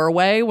the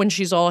doorway when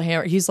she's all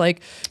he's like,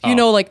 you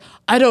know, like,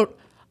 I don't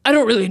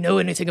really know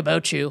anything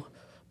about you,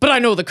 but I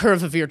know the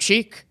curve of your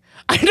cheek.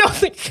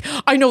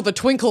 I know the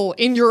twinkle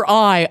in your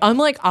eye. I'm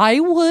like, I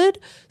would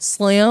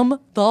slam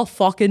the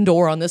fucking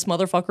door on this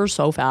motherfucker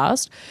so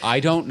fast. I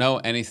don't know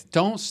anything.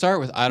 Don't start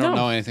with I don't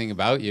No. know anything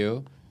about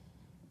you.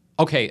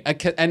 Okay,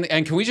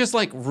 and can we just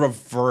like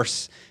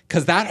reverse,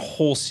 because that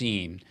whole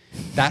scene,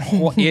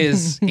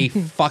 is a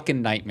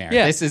fucking nightmare.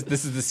 Yeah. This is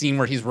the scene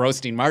where he's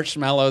roasting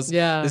marshmallows.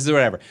 Yeah. This is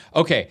whatever.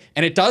 Okay,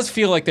 and it does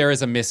feel like there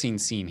is a missing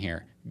scene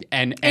here.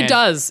 And It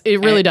does. It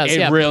really does. It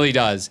Yeah. really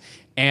does.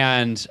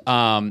 And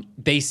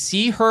they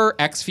see her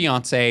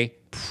ex-fiance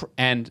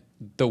and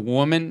the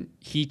woman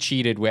he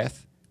cheated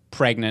with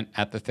pregnant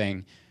at the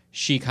thing.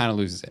 She kind of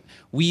loses it.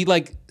 We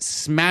like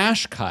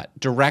smash cut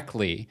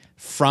directly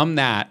from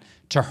that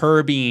to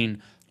her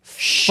being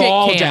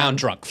fall down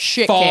drunk.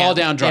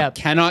 Yep.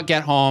 Cannot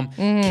get home.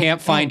 Can't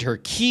find her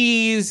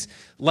keys.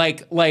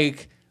 Like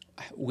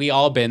we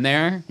all been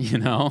there, you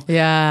know?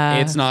 Yeah.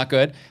 It's not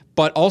good.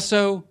 But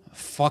also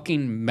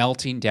fucking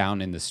melting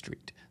down in the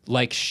street.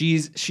 Like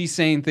she's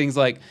saying things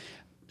like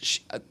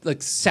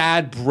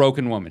sad,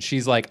 broken woman.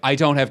 She's like, I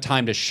don't have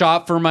time to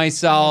shop for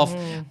myself.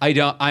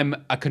 I'm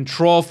a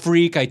control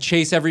freak. I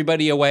chase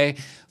everybody away.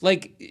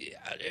 Like,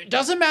 it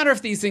doesn't matter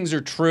if these things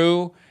are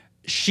true.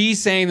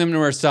 She's saying them to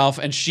herself,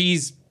 and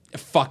she's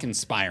fucking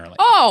spiraling.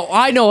 Oh,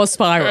 I know a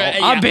spiral. Yeah.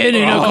 I've been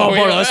in a Oh, couple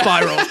yeah. of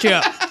spirals.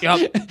 Yeah.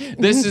 Yep.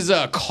 This is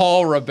a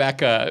call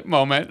Rebecca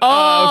moment.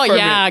 Oh, for me.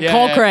 yeah.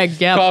 Call Craig.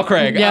 Yep. Call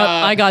Craig. Yep.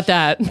 I got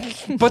that.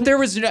 But there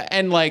was,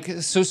 and like,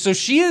 so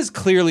she has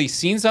clearly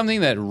seen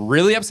something that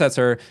really upsets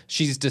her.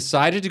 She's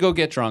decided to go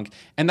get drunk.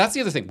 And that's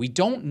the other thing. We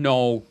don't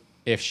know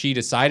if she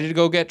decided to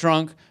go get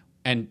drunk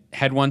and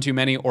had one too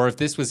many, or if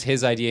this was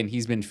his idea and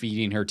he's been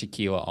feeding her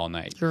tequila all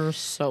night. You're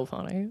so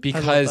funny.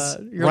 Because,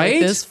 You're right?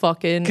 like this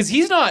fucking. Because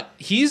he's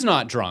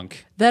not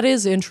drunk. That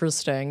is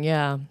interesting.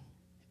 Yeah.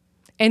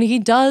 And he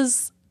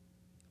does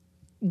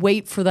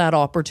wait for that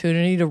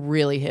opportunity to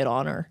really hit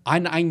on her.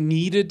 I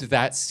needed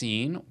that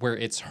scene where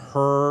it's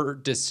her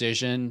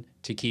decision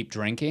to keep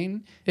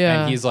drinking.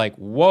 Yeah. And he's like,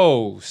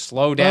 whoa,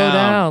 slow Slow down.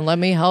 down. Let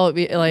me help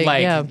you. Like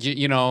yeah.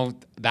 you know,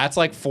 that's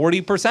like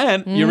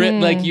 40%. You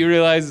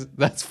realize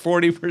that's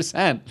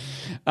 40%.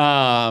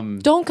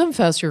 Don't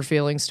confess your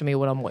feelings to me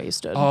when I'm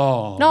wasted.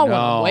 Oh, Not when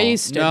no. I'm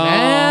wasted, No,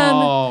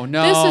 man.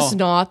 no. This is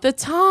not the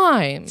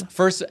time.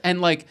 First,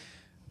 and like,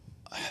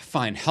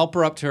 fine, help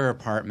her up to her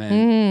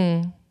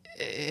apartment.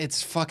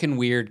 It's fucking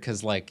weird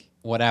because, like,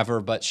 whatever,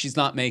 but she's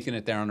not making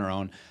it there on her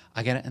own.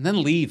 I get it. And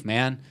then leave,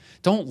 man.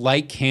 Don't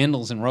light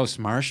candles and roast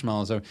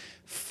marshmallows. Or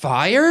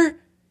fire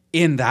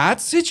in that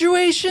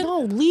situation?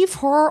 No, leave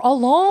her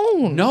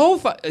alone.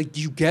 No,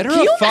 you get her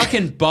a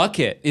fucking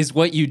bucket is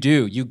what you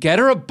do. You get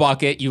her a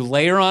bucket, you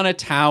lay her on a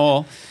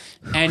towel,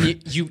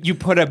 and you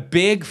put a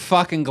big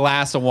fucking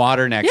glass of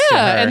water next to her.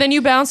 Yeah, and then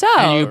you bounce out.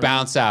 And you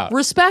bounce out.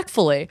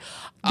 Respectfully.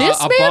 This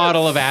A man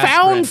bottle of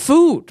aspirin. found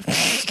food.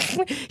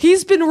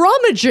 He's been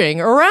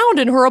rummaging around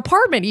in her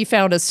apartment. He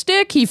found a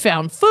stick. He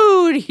found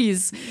food.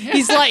 He's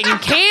lighting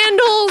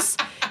candles.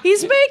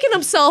 He's making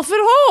himself at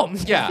home.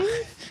 Yeah.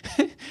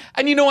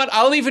 And you know what?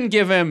 I'll even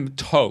give him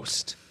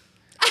toast.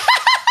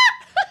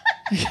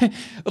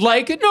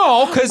 Like,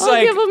 no, because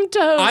like give him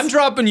toast. I'm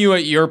dropping you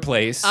at your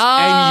place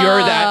and you're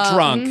that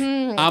drunk.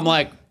 I'm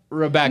like,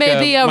 Rebecca,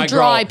 Maybe a my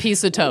dry girl,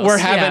 piece of toast. We're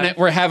having Yeah.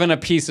 we're having a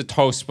piece of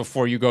toast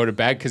before you go to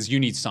bed because you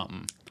need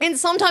something. And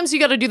sometimes you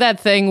got to do that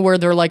thing where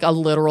they're like a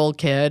literal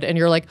kid and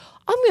you're like,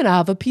 I'm going to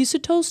have a piece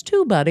of toast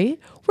too, buddy.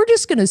 We're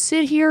just going to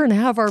sit here and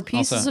have our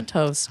pieces Also, of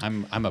toast.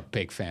 I'm a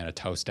big fan of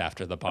toast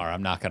after the bar.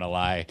 I'm not gonna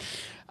lie.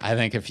 I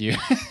think if you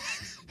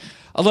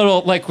a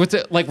little like with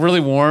it like really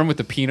warm with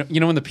the peanut, you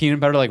know when the peanut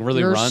butter like really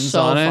You're runs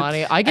so on it.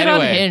 funny. I get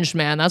Anyway, unhinged,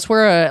 man. That's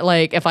where,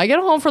 like, if I get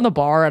home from the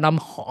bar and I'm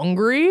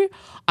hungry,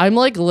 I'm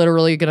like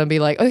literally gonna be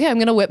like, okay, I'm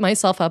gonna whip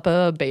myself up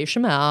a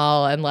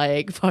bechamel and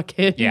like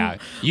fucking Yeah,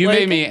 you like-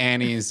 made me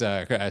Annie's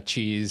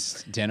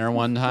cheese dinner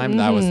one time.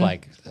 That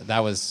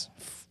was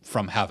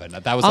from heaven.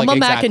 That was I'm like a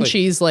mac and exactly-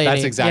 cheese lady.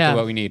 That's exactly Yeah.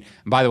 what we need.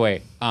 And by the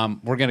way,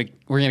 we're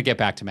gonna get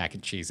back to mac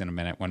and cheese in a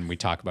minute when we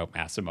talk about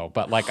Massimo.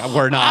 But like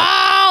we're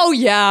not. Oh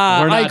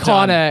yeah, We're not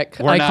iconic,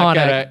 done. We're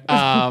iconic. not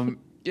gonna.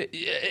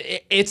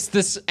 It's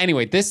this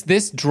anyway.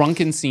 This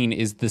drunken scene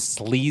is the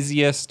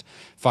sleaziest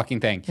fucking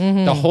thing.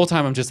 The whole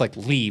time I'm just like,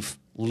 leave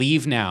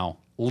now.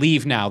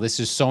 This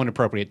is so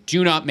inappropriate.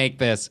 Do not make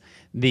this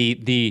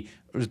the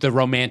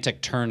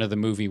romantic turn of the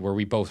movie where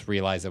we both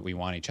realize that we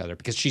want each other,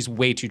 because she's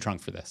way too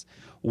drunk for this.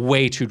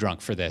 Way too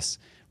drunk for this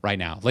right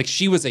now. Like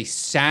she was a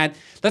sad.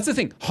 That's the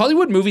thing.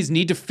 Hollywood movies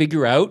need to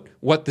figure out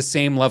what the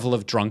same level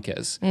of drunk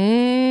is.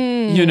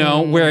 You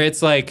know, where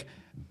it's like,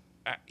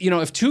 you know,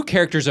 if two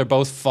characters are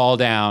both fall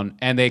down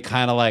and they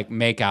kind of like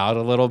make out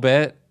a little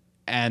bit,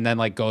 and then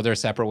like go their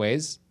separate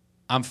ways,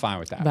 I'm fine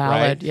with that.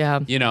 Valid, right? yeah.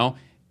 You know,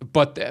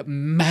 but the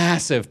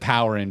massive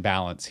power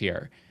imbalance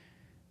here,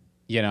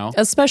 you know?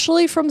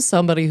 Especially from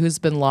somebody who's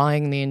been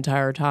lying the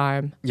entire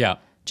time. Yeah.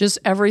 Just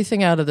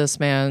everything out of this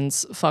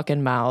man's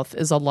fucking mouth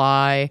is a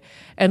lie.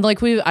 And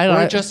like Or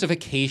a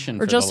justification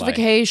for the lie.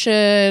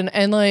 justification.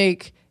 And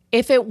like,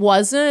 if it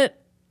wasn't,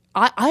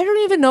 I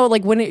don't even know,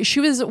 like when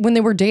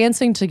they were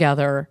dancing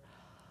together,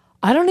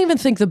 I don't even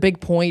think the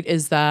big point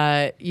is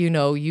that, you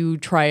know,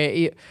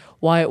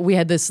 why we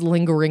had this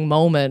lingering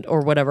moment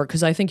or whatever,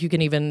 because I think you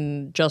can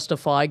even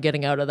justify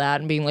getting out of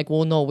that and being like,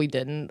 well, no, we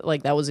didn't.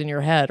 Like, that was in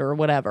your head or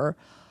whatever.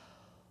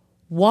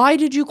 Why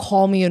did you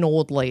call me an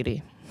old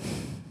lady?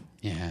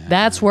 Yeah.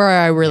 That's where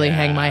I really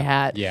hang my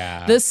hat.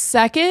 Yeah. The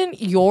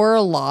second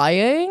you're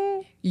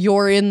lying,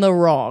 you're in the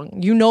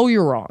wrong. You know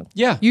you're wrong.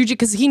 Yeah.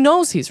 Because he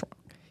knows he's wrong.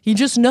 He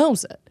just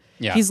knows it.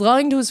 Yeah. He's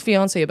lying to his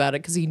fiance about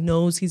it because he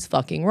knows he's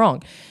fucking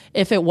wrong.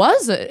 If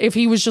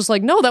he was just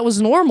like, no, that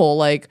was normal,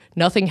 like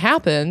nothing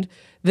happened,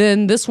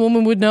 then this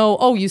woman would know,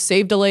 oh, you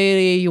saved a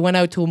lady, you went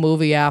out to a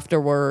movie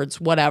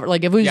afterwards, whatever.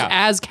 Like if it was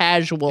as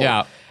casual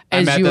Yeah.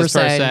 as I met you were this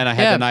person, saying. I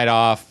had the night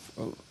off,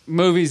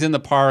 movies in the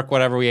park,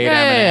 whatever, we ate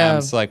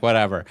M&Ms, like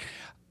whatever.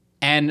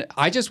 And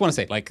I just want to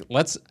say, like,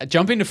 let's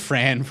jump into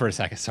Fran for a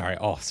second. Sorry.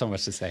 Oh, so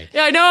much to say.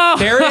 Yeah, I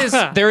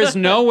know. There is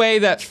no way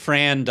that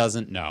Fran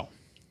doesn't know.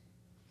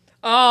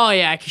 Oh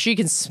yeah, 'cause she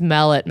can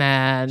smell it,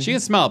 man. She can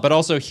smell it, but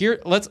also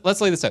here,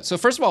 let's lay this out. So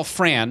first of all,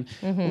 Fran,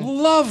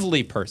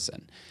 lovely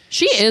person.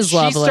 She is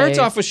lovely. She starts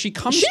off with she's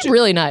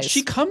really nice.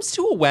 She comes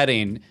to a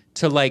wedding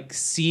to like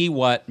see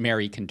what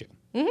Mary can do,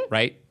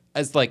 right?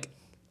 As like,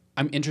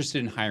 I'm interested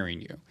in hiring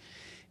you,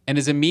 and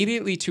is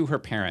immediately to her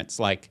parents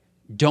like,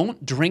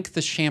 don't drink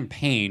the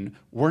champagne.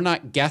 We're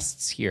not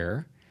guests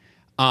here.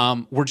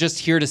 We're just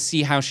here to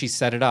see how she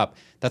set it up.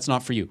 That's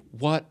not for you.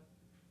 What?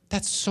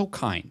 That's so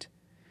kind,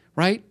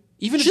 right?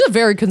 She's a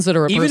very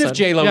considerate person. Even if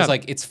J-Lo was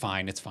like, it's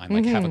fine.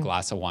 Like, have a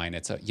glass of wine.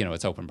 It's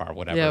it's open bar,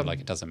 whatever. Yeah.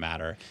 Like, it doesn't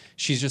matter.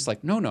 She's just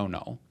like,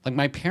 no. Like,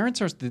 my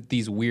parents are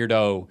these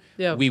weirdo.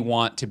 Yeah. We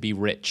want to be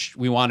rich.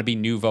 We want to be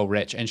nouveau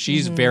rich. And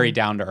she's very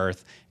down to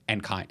earth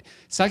and kind.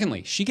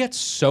 Secondly, she gets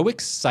so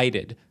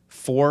excited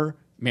for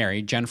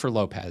Mary, Jennifer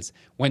Lopez,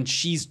 when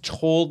she's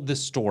told the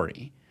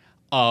story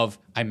of,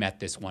 I met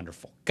this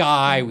wonderful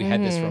guy. We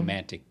had this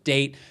romantic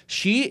date.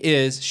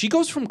 She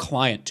goes from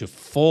client to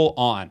full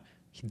on.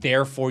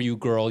 There for you,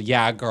 girl.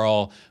 Yeah,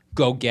 girl.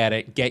 Go get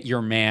it. Get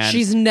your man.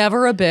 She's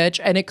never a bitch,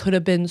 and it could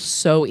have been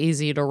so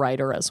easy to write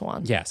her as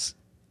one. Yes.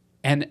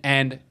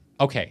 And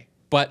okay,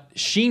 but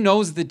she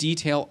knows the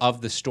detail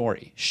of the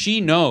story.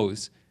 She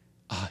knows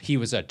he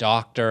was a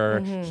doctor.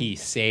 He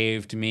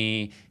saved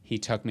me. He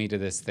took me to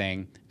this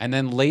thing. And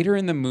then later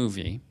in the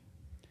movie,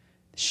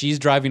 she's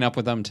driving up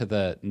with them to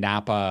the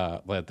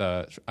Napa,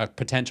 a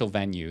potential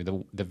venue,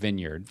 the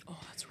Vineyard. Oh,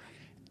 that's right.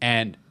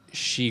 And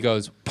she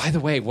goes, by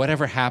the way,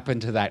 whatever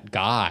happened to that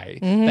guy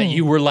that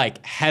you were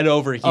like head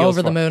over heels over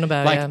for? the moon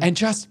about, like, yeah. And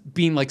just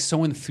being like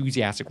so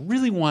enthusiastic,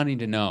 really wanting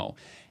to know.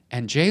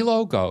 And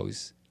J-Lo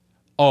goes,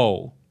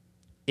 oh,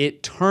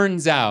 it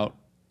turns out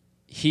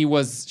he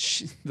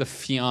was the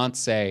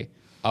fiance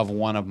of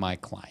one of my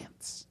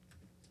clients.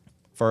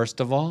 First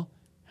of all,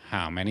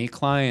 how many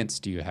clients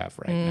do you have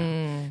right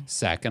now?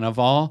 Second of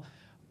all,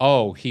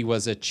 oh, he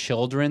was a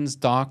children's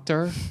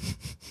doctor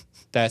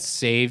that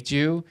saved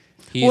you.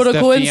 He's what a the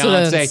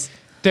coincidence.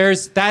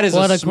 Fiance. That is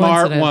a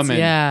smart woman.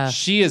 Yeah.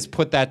 She has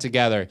put that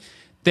together.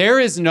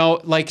 There is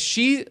no,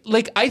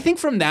 I think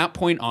from that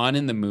point on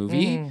in the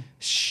movie,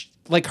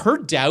 her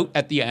doubt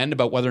at the end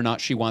about whether or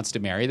not she wants to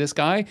marry this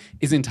guy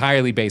is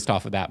entirely based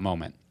off of that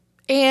moment.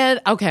 And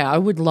okay, I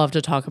would love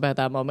to talk about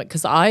that moment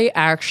because I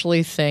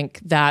actually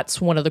think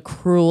that's one of the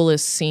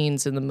cruelest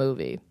scenes in the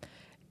movie.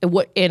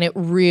 And it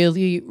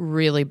really,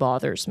 really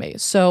bothers me.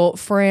 So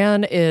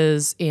Fran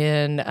is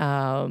in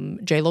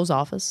J-Lo's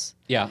office.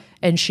 Yeah.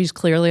 And she's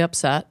clearly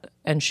upset.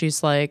 And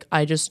she's like,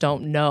 I just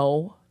don't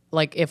know,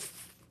 like,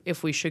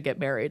 if we should get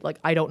married. Like,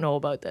 I don't know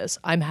about this.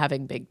 I'm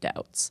having big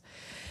doubts.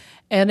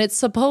 And it's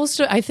supposed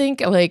to, I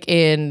think, like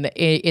in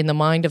the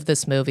mind of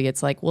this movie,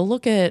 it's like, well,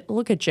 look at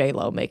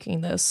J-Lo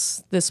making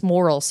this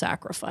moral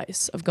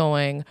sacrifice of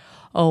going,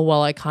 oh,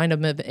 well, I kind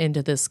of am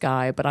into this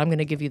guy, but I'm going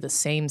to give you the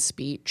same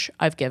speech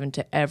I've given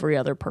to every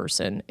other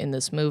person in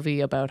this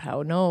movie about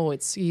how, no,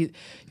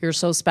 you're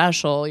so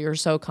special, you're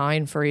so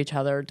kind for each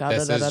other.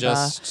 This is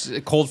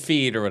just cold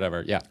feet or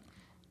whatever. Yeah.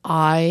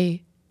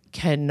 I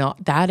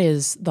cannot. That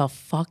is the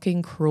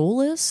fucking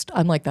cruelest.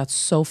 I'm like, that's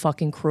so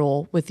fucking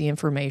cruel with the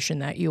information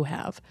that you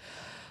have.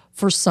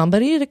 For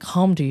somebody to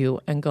come to you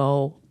and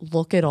go,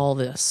 look at all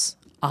this.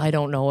 I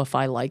don't know if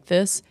I like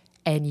this.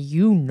 And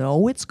you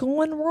know it's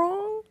going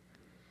wrong.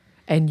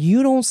 And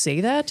you don't say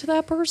that to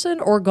that person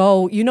or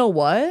go, you know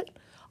what?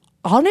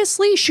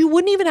 Honestly, she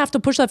wouldn't even have to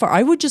push that far.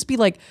 I would just be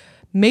like,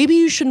 maybe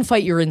you shouldn't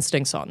fight your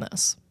instincts on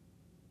this.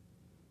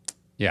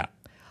 Yeah.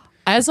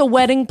 As a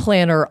wedding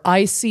planner,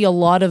 I see a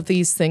lot of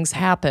these things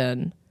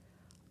happen.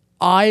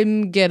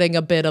 I'm getting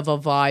a bit of a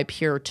vibe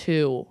here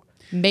too.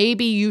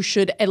 maybe you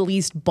should at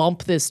least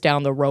bump this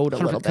down the road a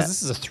little bit. Because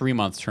this is a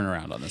 3-month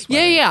turnaround on this Yeah,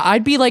 wedding. yeah.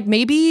 I'd be like,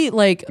 maybe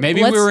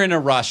we were in a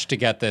rush to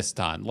get this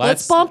done.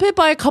 Let's bump it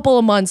by a couple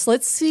of months.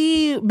 Let's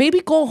see. Maybe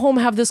go home,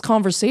 have this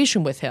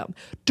conversation with him.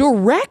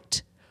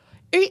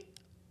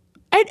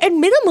 At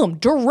minimum,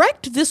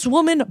 direct this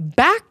woman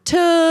back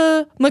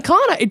to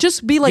Makana. It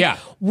just be like,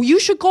 you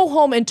should go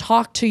home and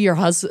talk to your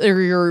husband or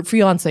your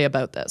fiance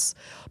about this,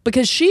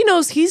 because she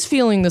knows he's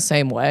feeling the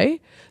same way.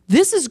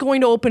 This is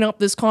going to open up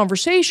this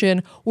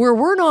conversation where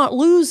we're not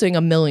losing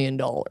 $1 million.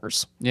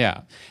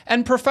 Yeah.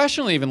 And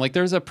professionally, even like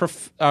there's a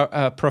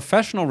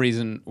professional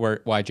reason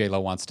why J-Lo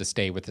wants to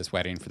stay with this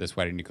wedding, for this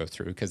wedding to go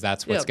through, because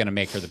that's what's going to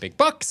make her the big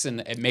bucks,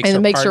 and it makes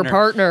her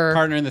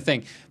partner in the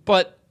thing.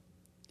 But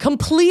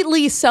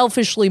completely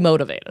selfishly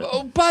motivated.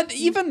 But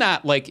even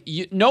that, like,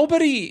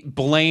 nobody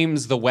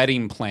blames the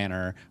wedding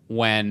planner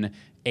when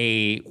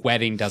a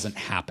wedding doesn't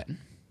happen.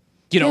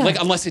 Like,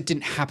 unless it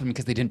didn't happen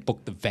because they didn't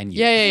book the venue.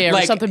 Yeah.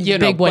 Like, or something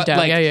big went down.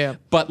 Like,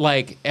 But,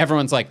 like,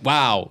 everyone's like,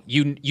 wow,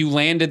 you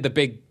landed the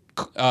big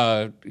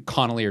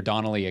Connolly or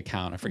Donnelly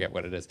account. I forget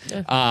what it is.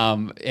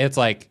 It's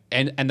like,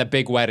 and the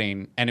big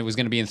wedding, and it was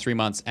going to be in 3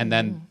 months, and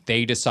then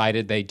they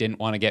decided they didn't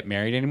want to get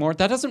married anymore.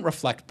 That doesn't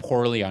reflect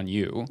poorly on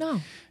you.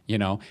 No.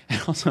 And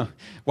also,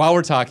 while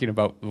we're talking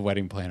about the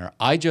wedding planner,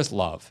 I just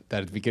love that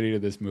at the beginning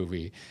of this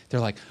movie, they're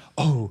like,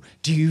 "Oh,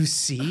 do you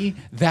see?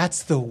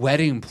 That's the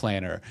wedding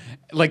planner."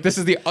 Like, this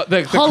is the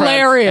hilarious,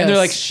 crowd, and they're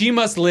like, "She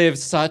must live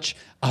such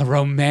a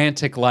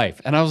romantic life."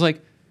 And I was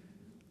like,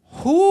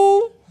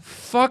 "Who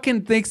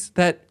fucking thinks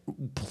that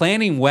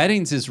planning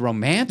weddings is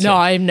romantic?" No,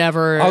 I've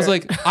never. I was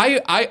like,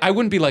 I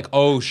wouldn't be like,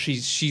 "Oh,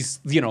 she's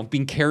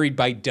being carried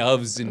by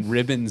doves and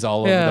ribbons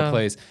all over the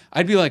place."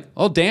 I'd be like,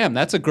 "Oh, damn,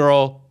 that's a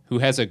girl who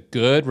has a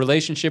good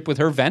relationship with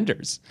her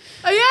vendors."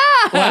 Oh,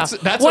 yeah. Well,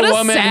 that's what a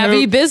woman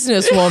savvy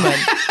businesswoman.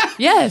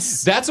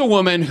 Yes. That's a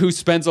woman who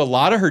spends a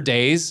lot of her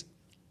days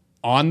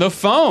on the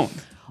phone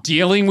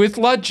dealing with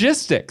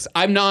logistics.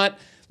 I'm not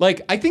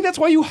like, I think that's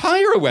why you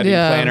hire a wedding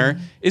planner,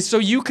 is so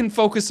you can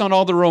focus on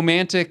all the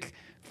romantic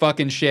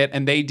fucking shit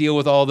and they deal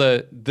with all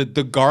the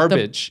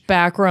garbage. The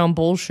background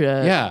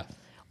bullshit. Yeah.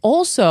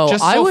 Also,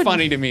 just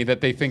funny to me that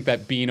they think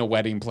that being a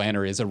wedding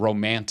planner is a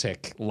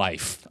romantic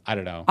life. I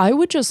don't know. I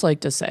would just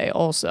like to say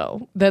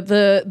also that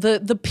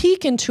the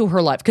peek into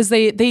her life, because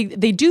they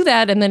do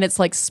that, and then it's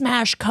like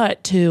smash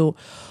cut to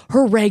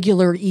her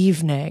regular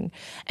evening,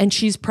 and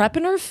she's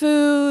prepping her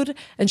food,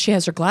 and she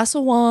has her glass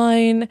of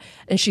wine,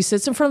 and she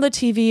sits in front of the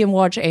TV and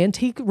watch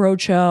Antique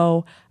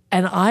Roadshow,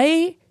 and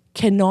I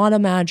cannot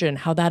imagine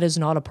how that is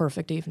not a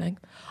perfect evening.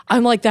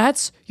 I'm like,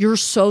 you're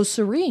so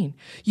serene.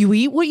 You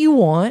eat what you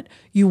want.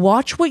 You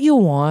watch what you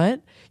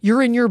want.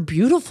 You're in your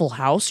beautiful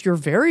house. You're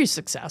very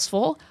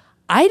successful.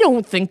 I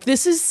don't think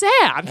this is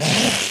sad.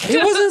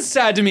 It wasn't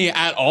sad to me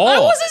at all. I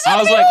wasn't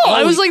sad at all.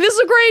 I was like, this is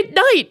a great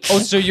night. Oh,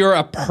 so you're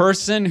a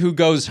person who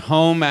goes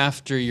home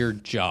after your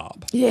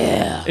job.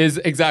 Yeah. Is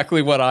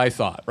exactly what I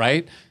thought,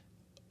 right?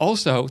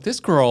 Also, this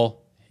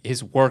girl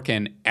is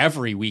working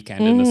every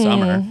weekend in the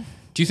summer.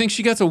 Do you think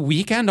she gets a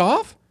weekend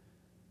off?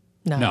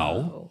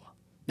 No.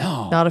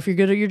 Not if you're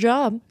good at your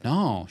job.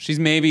 No. She's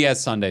maybe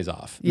has Sundays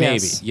off.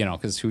 Yes. Maybe,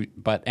 because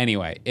but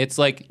anyway, it's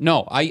like,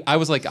 no, I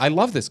was like, I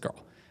love this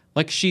girl.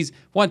 Like, she's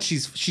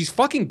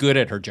fucking good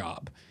at her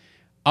job,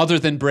 other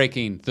than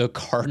breaking the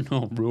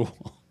cardinal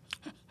rule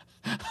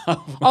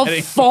of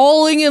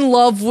falling in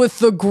love with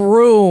the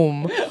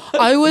groom.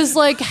 I was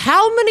like,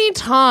 how many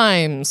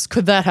times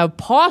could that have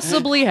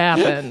possibly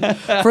happened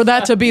for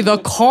that to be the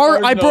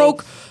I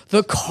broke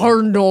the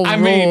cardinal rule. I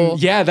mean,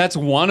 yeah, that's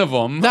one of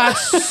them.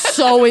 That's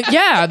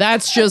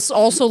that's just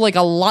also like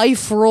a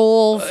life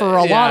rule for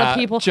a lot of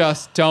people.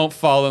 Just don't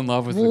fall in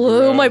love with the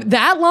groom.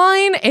 That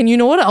line, and you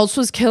know what else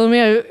was killing me?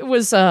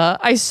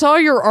 I saw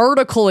your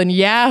article in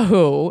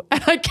Yahoo,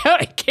 and I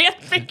can't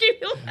think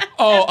of that.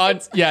 Oh,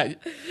 yeah.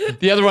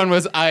 The other one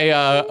was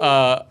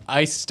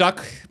I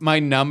stuck my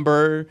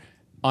number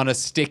on a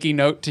sticky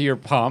note to your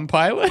Palm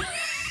Pilot.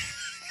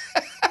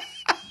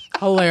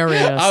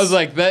 Hilarious. I was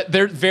like,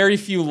 there are very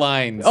few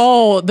lines.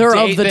 Oh, they're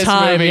of the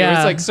time. Movie. Yeah.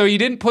 It's like, so you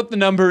didn't put the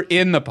number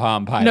in the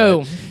Palm Pilot.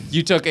 No.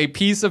 You took a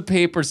piece of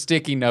paper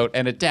sticky note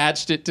and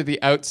attached it to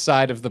the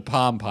outside of the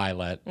Palm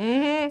Pilot.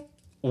 Mm-hmm.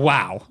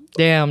 Wow.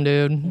 Damn,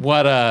 dude.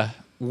 What a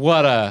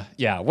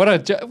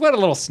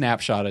little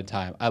snapshot in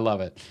time. I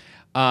love it.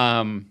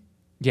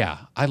 Yeah,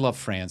 I love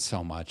Fran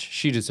so much.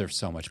 She deserves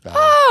so much better.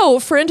 Oh,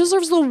 Fran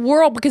deserves the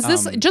world, because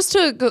this, just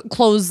to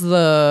close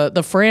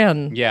the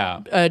Fran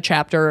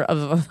chapter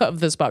of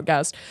this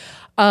podcast.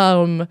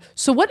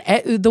 So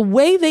the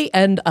way they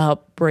end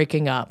up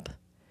breaking up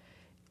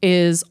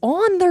is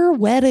on their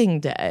wedding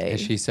day. And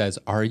she says,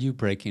 "Are you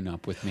breaking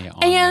up with me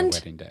on your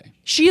wedding day?"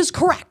 She is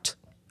correct.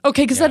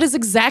 Okay, because that is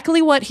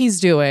exactly what he's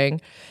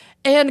doing.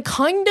 And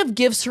kind of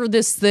gives her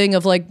this thing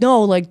of like,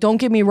 no, like, don't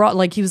get me wrong.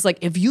 Like, he was like,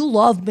 if you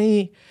love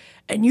me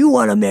and you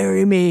want to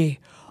marry me,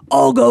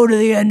 I'll go to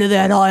the end of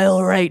that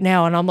aisle right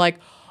now. And I'm like,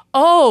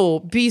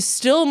 oh, be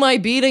still my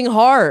beating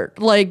heart.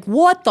 Like,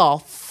 what the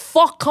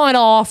fuck kind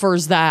of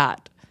offers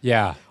that?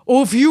 Yeah.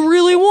 oh, if you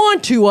really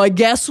want to, I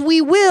guess we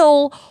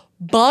will.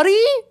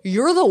 Buddy,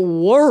 you're the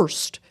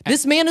worst.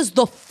 This man is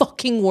the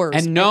fucking worst.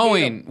 And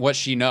knowing what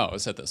she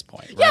knows at this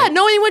point. Right? Yeah,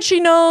 knowing what she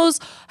knows,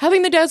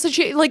 having the doubts that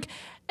she, like,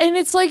 and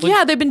it's like,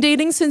 yeah, they've been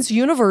dating since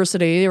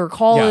university or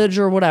college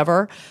or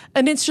whatever.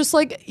 And it's just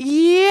like,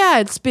 yeah,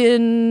 it's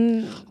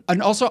been.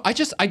 And also, I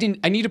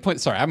need to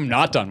point, sorry, I'm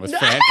not done with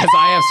Fran because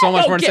I have so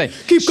much more to say.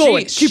 Keep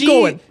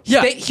going.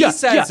 Yeah, he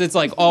says it's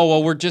like, oh,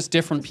 well, we're just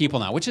different people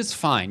now, which is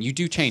fine. You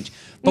do change.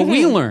 But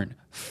we learn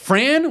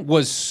Fran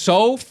was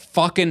so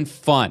fucking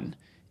fun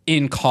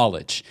in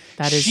college.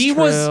 That is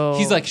true.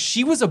 He's like,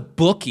 she was a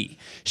bookie.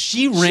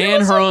 She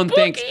ran her own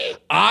thing.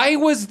 I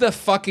was the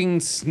fucking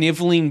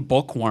sniveling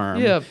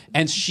bookworm,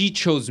 and she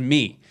chose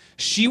me.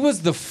 She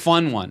was the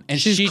fun one, and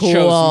she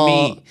chose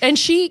me. And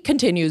she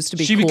continues to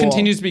be cool. She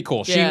continues to be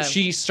cool. Yeah.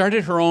 She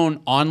started her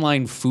own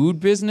online food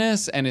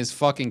business and is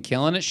fucking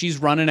killing it. She's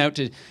running out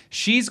to.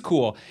 She's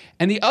cool.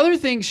 And the other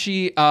thing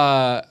she's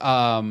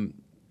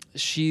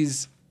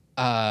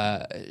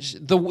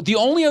the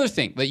only other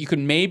thing that you could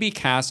maybe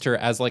cast her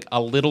as like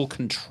a little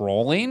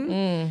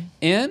controlling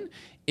in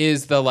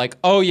is the like,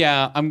 oh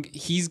yeah, I'm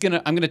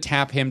gonna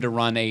tap him to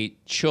run a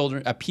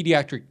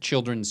pediatric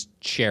children's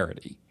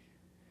charity,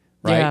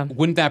 right? Yeah.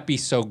 Wouldn't that be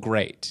so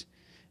great?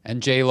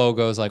 And J-Lo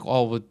goes like,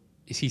 oh, well,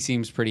 he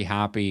seems pretty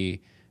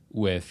happy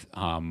with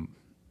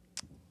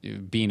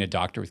being a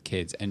doctor with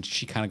kids, and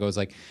she kind of goes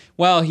like,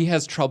 well, he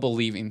has trouble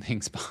leaving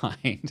things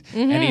behind,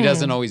 and he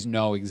doesn't always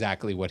know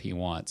exactly what he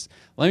wants.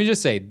 Let me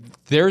just say,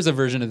 there's a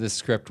version of this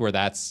script where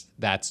that's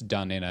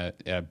done in a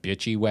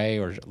bitchy way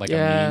or like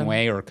a mean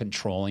way or a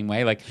controlling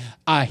way, like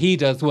he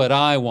does what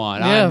I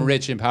want. I'm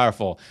rich and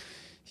powerful.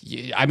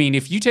 I mean,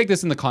 if you take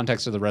this in the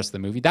context of the rest of the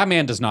movie, that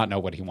man does not know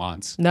what he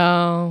wants.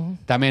 No,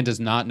 that man does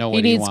not know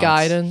what he wants.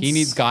 He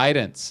needs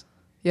guidance.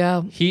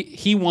 Yeah,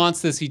 he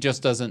wants this. He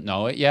just doesn't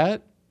know it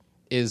yet.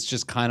 Is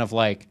just kind of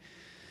like,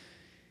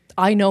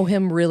 I know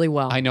him really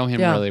well. I know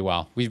him really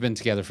well. We've been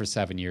together for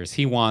 7 years.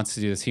 He wants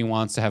to do this. He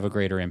wants to have a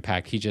greater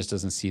impact. He just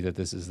doesn't see that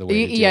this is the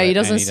way to do it. He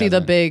doesn't see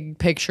the big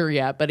picture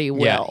yet, but he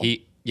will.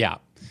 Yeah.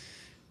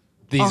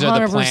 These are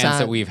the plans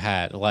that we've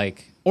had.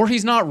 Like, or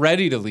he's not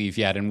ready to leave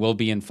yet and will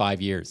be in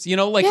 5 years. You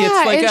know, like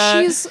it's like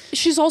and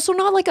she's also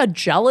not like a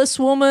jealous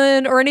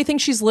woman or anything.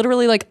 She's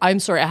literally like, I'm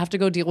sorry, I have to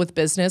go deal with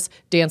business,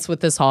 dance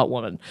with this hot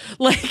woman.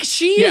 Like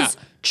she is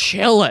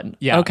chilling.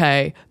 Yeah.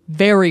 Okay.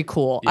 Very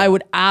cool. Yeah. I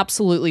would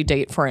absolutely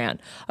date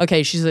Fran.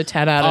 Okay, she's a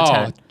 10 out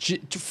of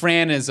 10.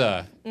 Fran is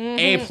a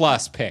A+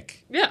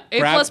 pick. Yeah,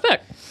 A+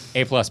 pick.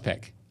 A+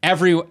 pick.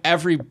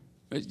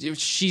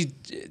 She's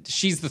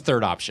the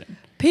third option.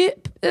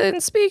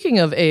 And speaking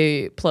of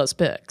A+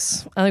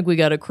 picks, I think we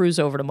got to cruise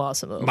over to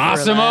Massimo.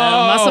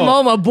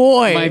 Massimo, my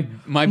boy,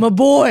 my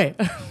boy.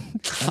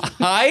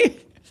 Hi.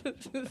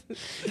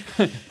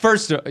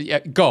 First,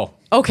 go.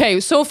 Okay,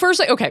 so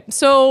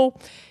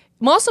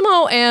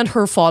Massimo and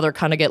her father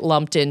kind of get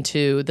lumped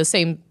into the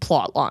same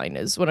plot line,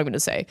 is what I'm going to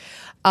say,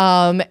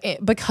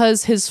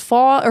 because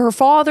her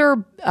father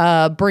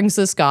brings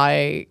this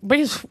guy,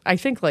 I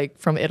think like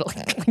from Italy.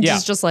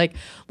 He's just like,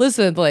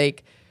 listen,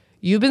 like,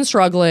 you've been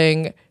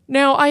struggling.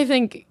 Now, I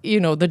think,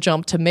 the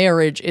jump to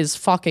marriage is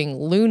fucking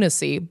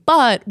lunacy.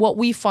 But what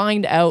we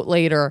find out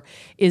later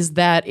is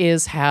that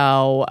is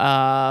how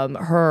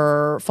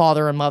her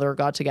father and mother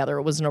got together.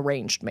 It was an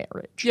arranged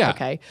marriage. Yeah.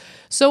 Okay.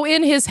 So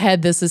in his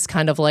head, this is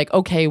kind of like,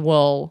 okay,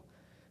 well,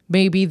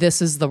 maybe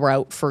this is the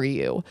route for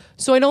you.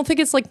 So I don't think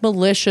it's like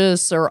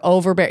malicious or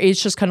overbearing.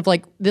 It's just kind of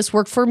like, this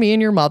worked for me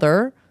and your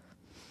mother.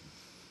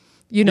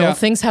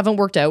 Things haven't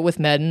worked out with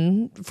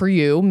men for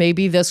you.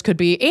 Maybe this could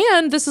be,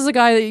 and this is a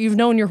guy that you've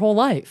known your whole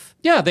life.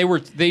 Yeah, they knew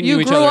each other.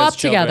 You grew up as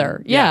children.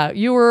 together. Yeah,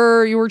 you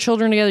were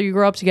children together. You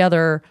grew up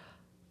together.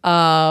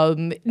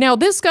 Now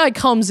this guy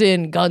comes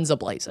in guns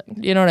a-blazing.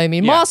 You know what I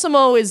mean? Yeah.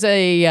 Massimo is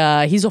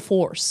he's a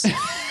force.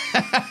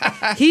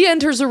 He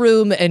enters a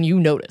room and you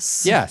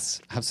notice.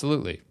 Yes,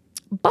 absolutely.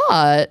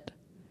 But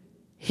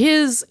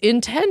his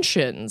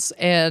intentions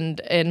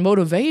and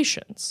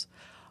motivations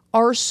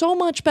are so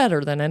much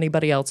better than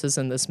anybody else's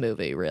in this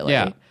movie, really.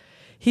 Yeah.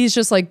 He's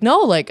just like,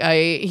 no, like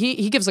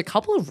he gives a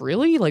couple of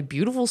really like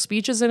beautiful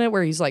speeches in it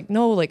where he's like,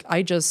 no, like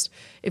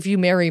if you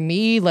marry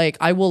me, like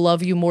I will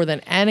love you more than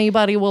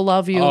anybody will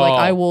love you. Like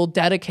I will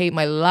dedicate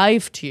my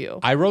life to you.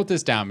 I wrote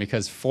this down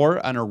because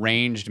for an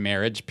arranged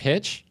marriage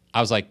pitch,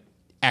 I was like,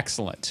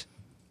 excellent.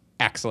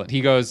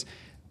 He goes,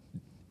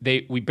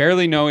 we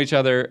barely know each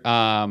other.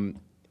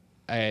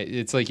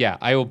 It's like, yeah,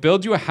 I will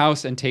build you a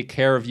house and take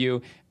care of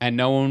you, and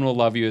no one will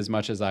love you as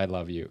much as I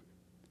love you.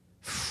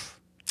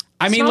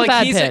 I mean,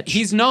 like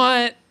he's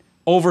not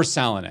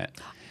overselling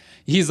it.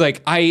 He's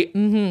like, I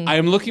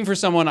am looking for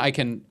someone I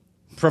can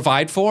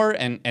provide for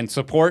and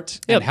support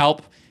and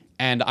help,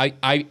 and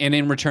and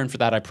in return for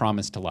that, I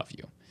promise to love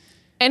you.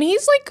 And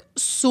he's like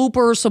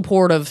super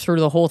supportive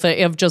through the whole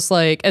thing of just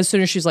like, as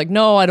soon as she's like,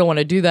 no, I don't want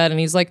to do that. And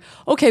he's like,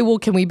 okay, well,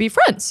 can we be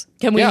friends?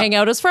 Can we hang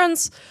out as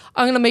friends?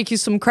 I'm going to make you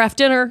some craft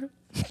dinner.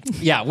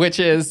 Yeah, which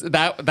is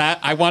that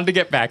I wanted to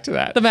get back to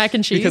that. The mac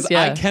and cheese, because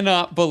I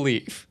cannot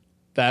believe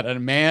that a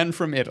man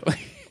from Italy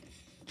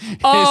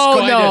Oh,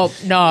 going no.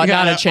 to- No, not a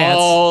gonna chance.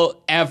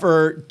 all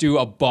ever do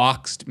a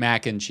boxed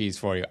mac and cheese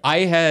for you.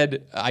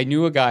 I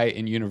knew a guy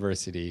in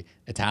university,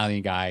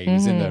 Italian guy. He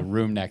was in the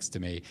room next to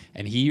me,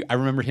 and I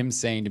remember him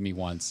saying to me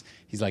once,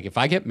 he's like, if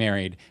I get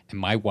married and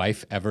my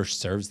wife ever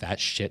serves that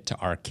shit to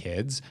our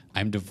kids,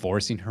 I'm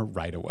divorcing her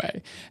right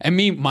away. And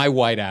my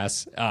white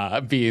ass,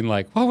 being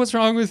like, well, what's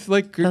wrong with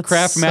like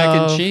Kraft mac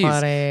and so cheese?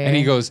 funny. And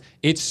he goes,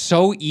 it's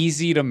so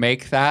easy to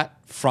make that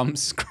from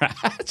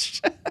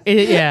scratch.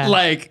 Yeah.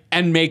 Like,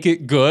 and make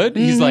it good.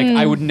 He's like,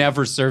 I would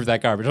never serve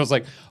that garbage. I was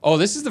like, oh,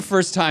 this is the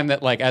first time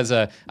that like I'm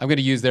going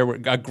to use their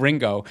word, a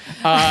gringo.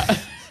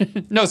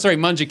 No, sorry,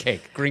 munja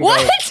cake. Gringo.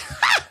 What?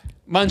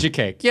 Munja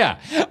cake, yeah.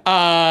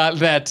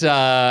 That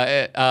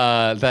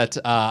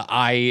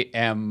I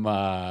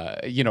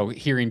am,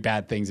 hearing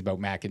bad things about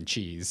mac and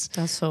cheese.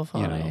 That's so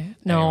funny.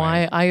 know, No,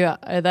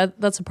 anyway.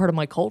 that's a part of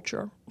my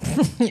culture.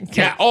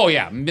 Yeah. Oh,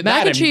 yeah.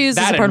 Mac and cheese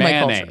is a part of my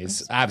culture.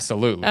 mayonnaise.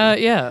 Absolutely.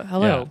 Yeah,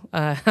 hello.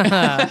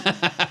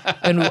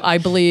 And I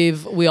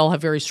believe we all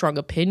have very strong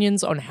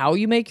opinions on how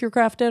you make your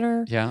Kraft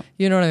dinner. Yeah.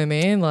 You know what I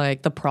mean?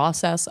 Like the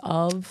process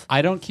of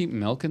I don't keep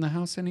milk in the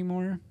house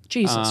anymore.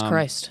 Jesus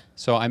Christ.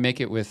 So I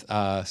make it with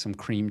some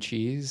cream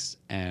cheese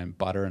and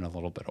butter and a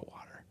little bit of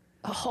water.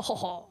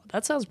 Oh,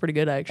 that sounds pretty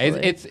good,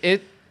 actually.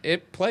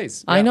 It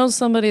plays. I Yeah. know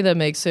somebody that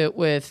makes it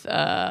with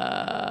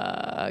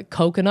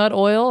coconut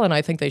oil, and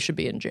I think they should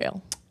be in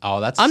jail. Oh,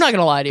 that's. I'm not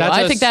gonna lie to you. that's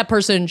I a think that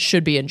person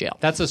should be in jail.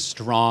 That's a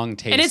strong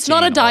taste. And it's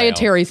not a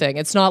dietary thing.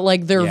 It's not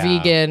like they're Yeah.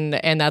 vegan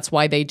and that's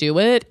why they do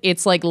it.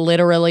 It's like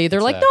literally,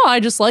 they're like, no, I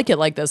just like it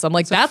like this. I'm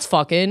like, that's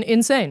fucking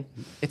insane.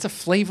 It's a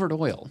flavored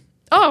oil.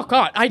 Oh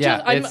God, I'm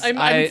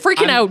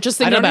freaking out just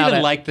thinking about I don't even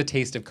it. like the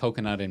taste of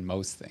coconut in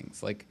most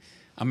things. Like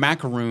a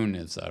macaroon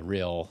is a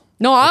real.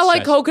 No, I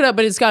like obsession. coconut,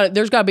 but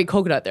there's got to be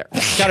coconut there.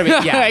 Gotta be,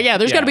 yeah, yeah,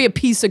 there's got to be a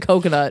piece of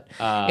coconut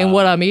in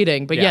what I'm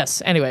eating. But yeah.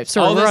 yes, anyway,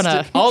 so all we're this, on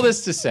a. all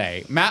this to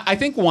say, I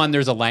think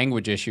there's a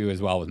language issue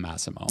as well with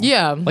Massimo.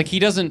 Yeah. Like he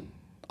doesn't.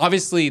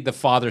 Obviously, the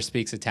father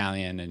speaks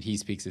Italian and he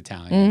speaks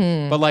Italian,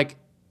 Mm-hmm. but like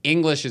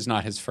English is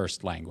not his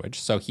first language,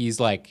 so he's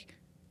like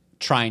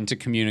trying to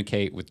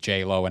communicate with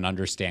J-Lo and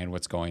understand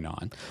what's going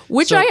on.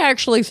 Which So- I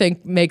actually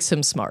think makes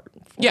him smart.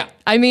 Yeah.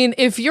 I mean,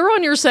 if you're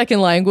on your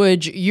second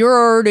language, you're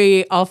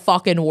already a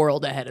fucking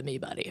world ahead of me,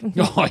 buddy.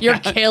 Oh, You're yeah.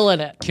 killing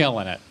it.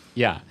 Killing it.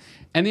 Yeah.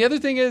 And the other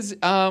thing is,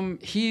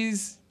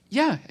 he's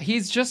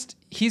just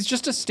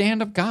a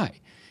stand-up guy.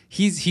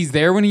 He's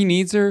there when he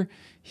needs her.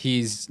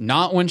 He's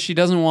not when she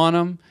doesn't want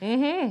him.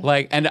 Mm-hmm.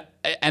 Like,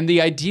 and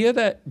the idea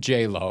that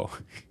J-Lo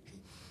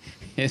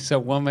is a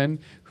woman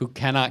who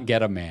cannot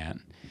get a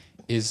man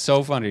is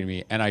so funny to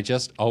me. And I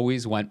just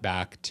always went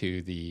back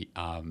to the,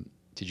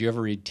 did you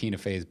ever read Tina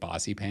Fey's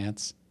Bossy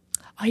Pants?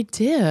 I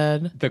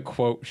did. The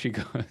quote she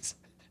goes,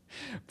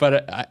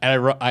 but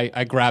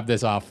I grabbed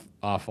this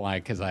offline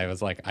because I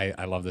was like,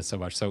 I love this so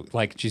much. So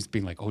like she's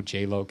being like, oh,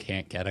 J-Lo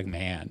can't get a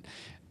man.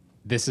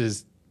 This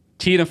is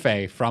Tina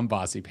Fey from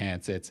Bossy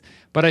Pants.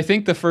 But I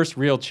think the first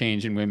real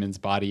change in women's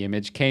body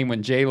image came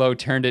when J-Lo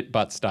turned it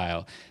butt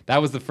style.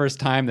 That was the first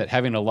time that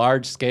having a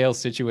large scale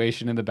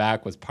situation in the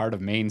back was part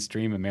of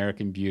mainstream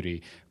American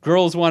beauty.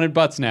 Girls wanted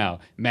butts now.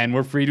 Men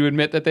were free to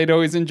admit that they'd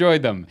always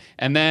enjoyed them.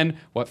 And then,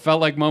 what felt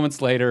like moments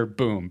later,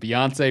 boom,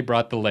 Beyonce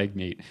brought the leg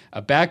meat.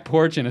 A back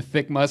porch and a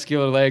thick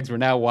muscular legs were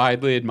now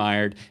widely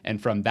admired. And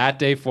from that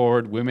day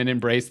forward, women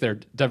embraced their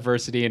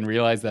diversity and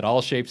realized that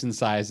all shapes and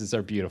sizes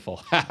are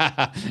beautiful.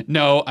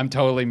 No, I'm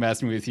totally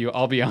messing with you.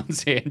 All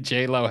Beyonce and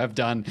J-Lo have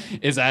done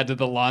is add to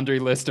the laundry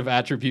list of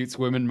attributes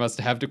women must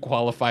have to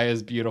qualify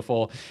as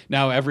beautiful.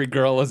 Now every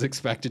girl is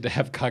expected to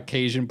have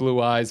Caucasian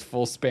blue eyes,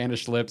 full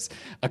Spanish lips,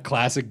 a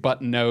classic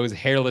button nose,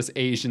 hairless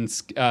Asian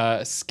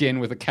skin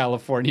with a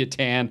California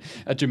tan,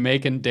 a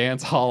Jamaican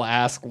dance hall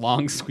ass,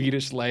 long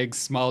Swedish legs,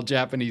 small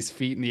Japanese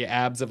feet, and the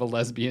abs of a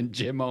lesbian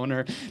gym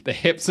owner, the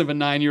hips of a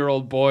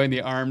 9-year-old boy, and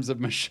the arms of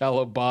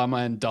Michelle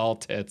Obama, and doll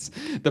tits.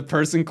 The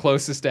person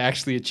closest to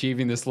actually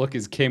achieving this look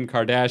is Kim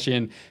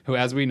Kardashian, who,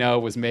 as we know,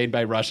 was made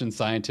by Russian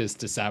scientists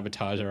to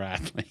sabotage our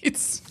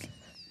athletes.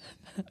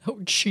 Oh,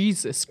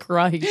 Jesus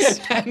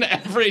Christ. And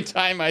every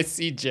time I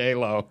see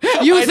J-Lo,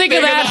 You I think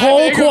of that I whole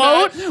think of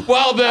quote? that.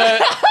 Well,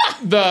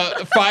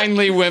 the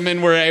finally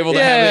women were able to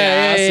have the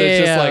ass.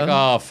 It's just like,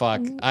 oh,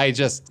 fuck.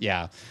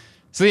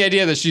 So the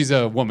idea that she's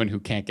a woman who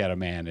can't get a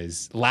man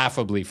is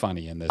laughably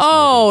funny in this movie.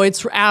 Oh,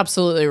 it's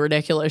absolutely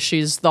ridiculous.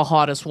 She's the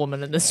hottest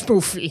woman in this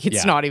movie. It's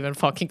Yeah. not even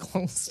fucking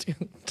close to.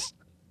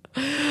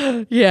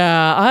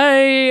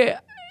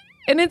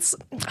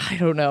 I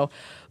don't know.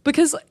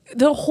 Because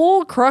the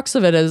whole crux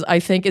of it is, I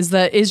think, is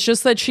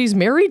just that she's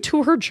married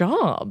to her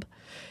job.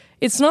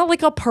 It's not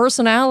like a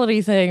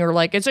personality thing or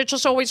like, it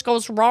just always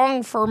goes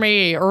wrong for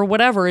me or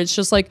whatever. It's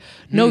just like,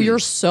 no, you're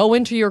so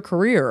into your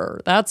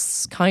career.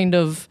 That's kind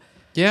of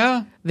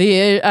Yeah.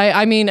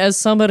 I mean, as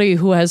somebody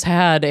who has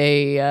had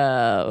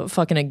a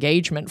fucking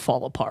engagement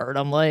fall apart,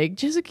 I'm like,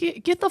 just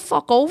get the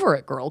fuck over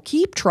it, girl.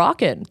 Keep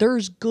trucking.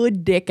 There's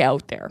good dick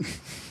out there.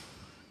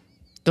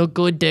 The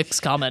good dick's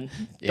coming.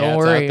 Yeah, Don't it's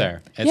worry. out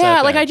there. It's yeah,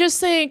 out like there. I just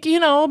think,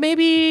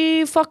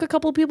 maybe fuck a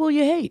couple people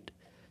you hate.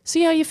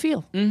 See how you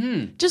feel.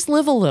 Mm-hmm. Just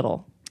live a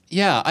little.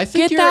 Yeah, I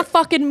think Get that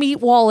fucking meat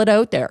wallet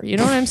out there. You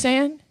know what I'm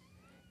saying?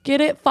 Get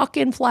it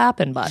fucking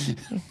flapping, bud.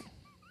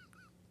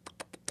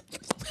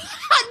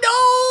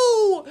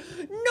 No,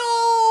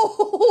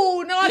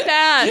 not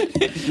that.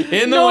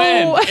 In the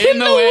wind. In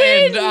the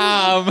wind.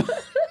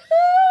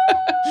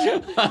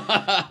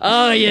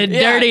 Oh, you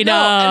dirty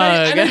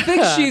dog. And I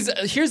think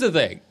here's the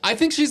thing. I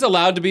think she's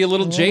allowed to be a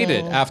little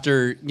jaded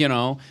after,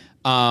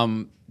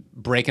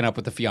 breaking up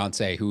with the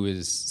fiance who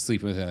is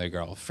sleeping with another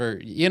girl.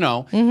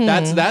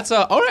 That's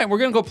all right, we're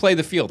going to go play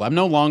the field. I'm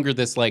no longer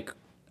this like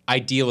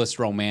idealist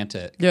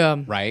romantic.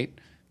 Yeah. Right?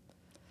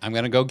 I'm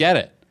going to go get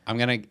it.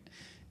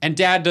 And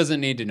dad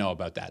doesn't need to know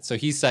about that. So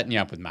he's setting you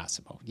up with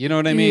Massimo. You know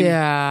what I mean?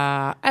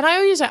 Yeah. And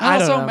I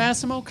don't know.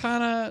 Massimo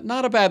kind of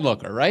not a bad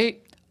looker,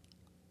 right?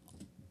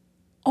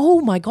 Oh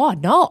my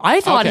God, no. I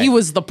thought he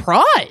was the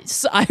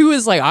prize. I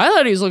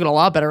thought he was looking a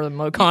lot better than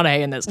McConaughey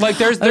in this. Like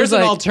there's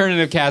an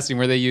alternative casting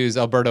where they use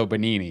Alberto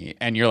Benigni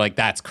and you're like,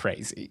 that's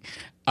crazy.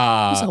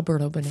 Who's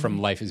Alberto Benigni?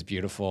 From Life is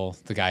Beautiful,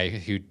 the guy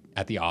who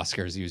at the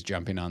Oscars he was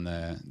jumping on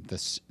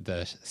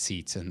the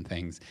seats and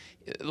things.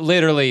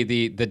 Literally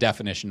the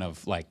definition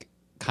of like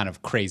kind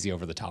of crazy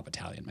over the top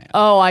Italian man.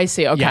 Oh, I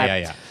see.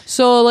 Okay. Yeah.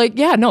 So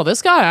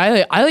this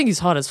guy, I think he's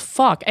hot as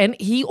fuck. And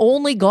he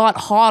only got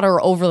hotter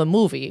over the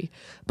movie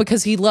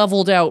because he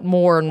leveled out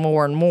more and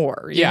more and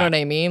more. You know what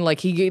I mean?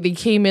 Like he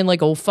came in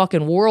like a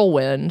fucking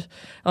whirlwind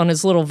on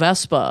his little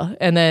Vespa.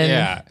 And then...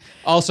 Yeah.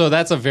 Also,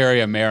 that's a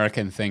very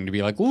American thing to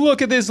be like,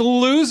 look at this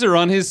loser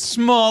on his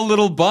small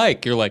little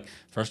bike. You're like,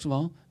 first of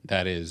all,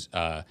 that is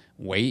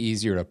way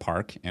easier to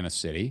park in a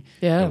city.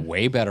 Yeah. They're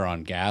way better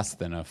on gas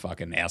than a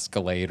fucking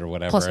Escalade or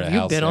whatever. Plus, have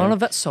you been on a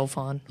Vespa? So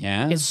fun.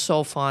 Yeah. It's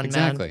so fun,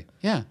 exactly.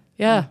 man.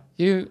 Yeah.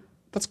 Yeah.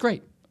 That's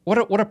great.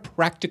 What a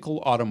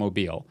practical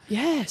automobile.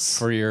 Yes.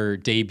 For your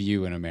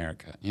debut in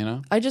America, you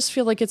know? I just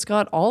feel like it's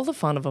got all the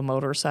fun of a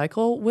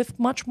motorcycle with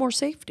much more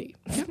safety.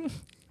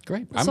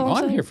 Great. all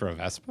I'm I'm here saying. for a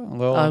Vespa. A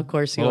little, Of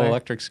course you little are.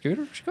 electric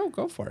scooter.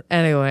 Go for it.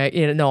 Anyway,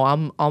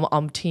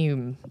 I'm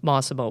team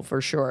Massimo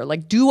for sure.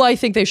 Like, do I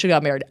think they should have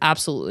got married?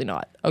 Absolutely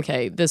not.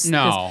 Okay, this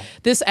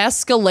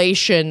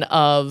escalation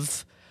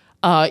of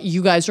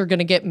you guys are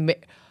gonna get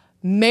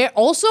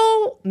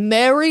also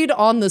married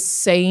on the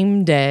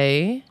same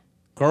day.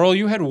 Girl,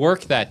 you had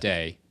work that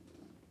day.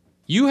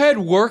 You had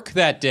work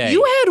that day.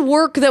 You had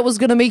work that was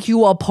gonna make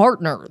you a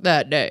partner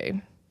that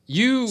day.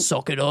 You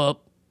Suck it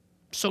up.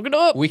 Suck it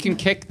up. We can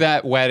kick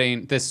that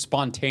wedding, this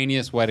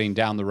spontaneous wedding,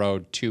 down the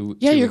road to.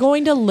 Yeah, you're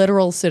going to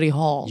literal City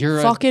Hall.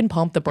 Fucking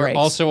pump the brakes. You're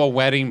also a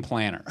wedding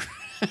planner.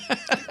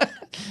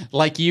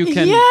 Like you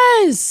can.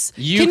 Yes.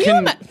 You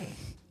can.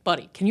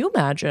 Buddy, can you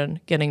imagine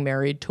getting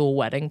married to a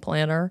wedding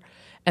planner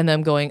and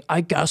them going,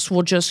 I guess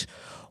we'll just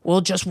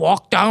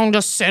walk down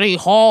to City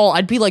Hall.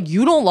 I'd be like,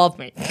 you don't love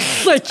me.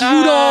 Like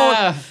you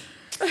don't.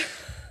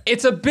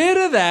 It's a bit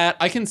of that.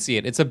 I can see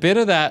it. It's a bit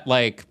of that,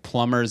 like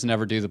plumbers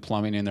never do the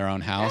plumbing in their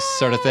own house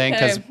sort of thing.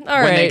 Because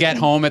when they get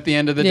home at the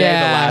end of the day, the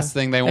last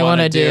thing they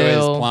want to do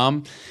is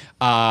plumb.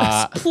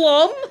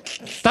 Plumb?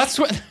 That's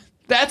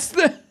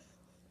the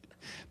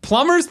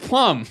plumbers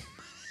plumb.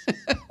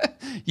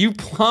 You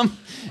plumb.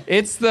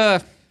 That's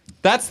the.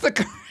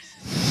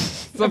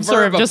 I'm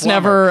sorry, I've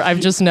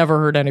just never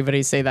heard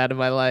anybody say that in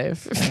my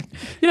life.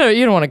 You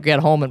don't want to get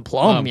home and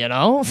plumb, you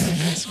know?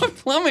 That's what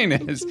plumbing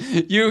is.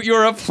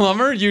 You're a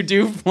plumber, you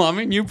do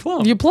plumbing, you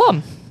plumb. You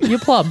plumb,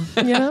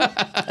 you know?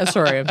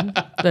 Sorry,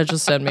 that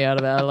just sent me out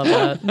of it. I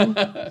love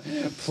that.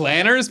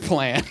 Planners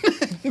plan.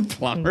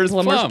 Plumbers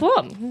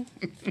plumb.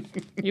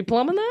 You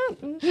plumbing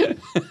that?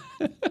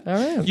 All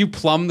right. You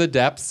plumb the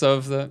depths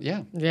of the,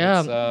 yeah. Do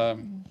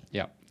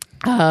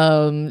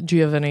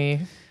you have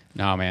any...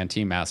 No, man,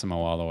 Team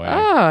Massimo all the way. Oh,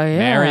 yeah.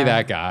 Marry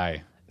that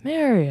guy.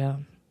 Marry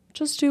him.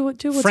 Just do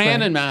what's Fran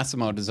right. and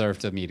Massimo deserve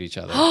to meet each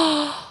other.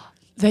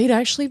 They'd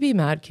actually be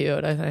mad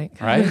cute, I think.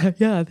 Right?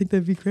 Yeah, I think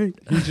that'd be great.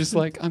 He's just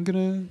like, I'm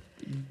going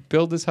to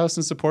build this house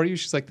and support you.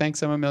 She's like,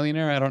 thanks, I'm a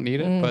millionaire. I don't need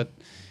it, but...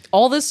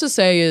 All this to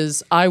say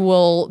is I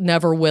will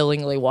never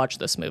willingly watch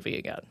this movie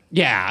again.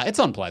 Yeah, it's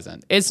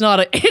unpleasant. It's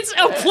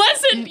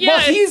unpleasant. Yeah.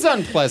 Well, he's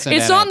unpleasant.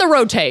 It's on the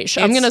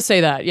rotation. I'm going to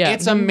say that. Yeah.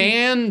 It's a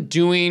man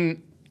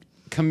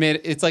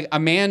it's like a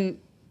man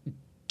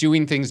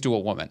doing things to a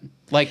woman.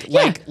 Like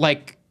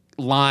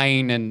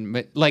lying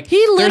and like he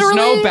literally, there's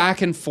no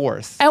back and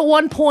forth. At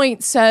one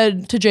point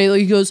said to J-Lo,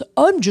 he goes,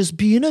 I'm just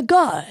being a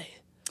guy.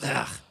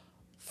 Ugh.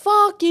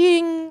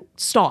 Fucking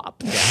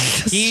stop. Yeah.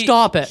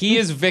 Stop it. He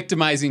is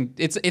victimizing.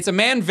 It's a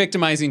man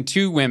victimizing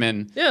two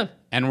women. Yeah.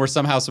 And we're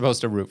somehow supposed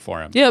to root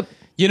for him. Yep.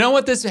 You know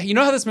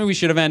how this movie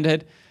should have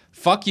ended?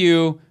 Fuck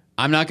you.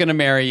 I'm not going to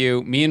marry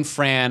you. Me and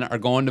Fran are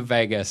going to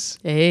Vegas.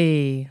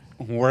 Hey.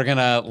 We're going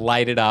to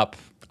light it up.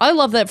 I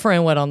love that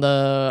Fran went on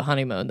the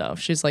honeymoon, though.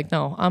 She's like,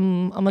 no,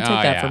 I'm going to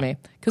take that for me.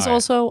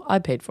 Because I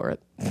paid for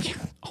it.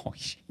 Oh,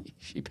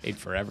 she paid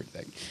for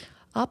everything.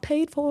 I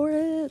paid for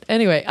it.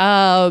 Anyway,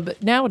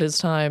 now it is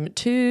time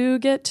to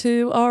get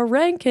to our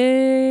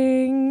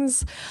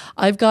rankings.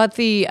 I've got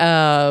the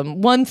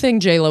one thing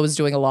J-Lo was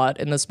doing a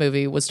lot in this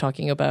movie was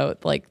talking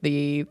about like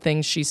the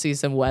things she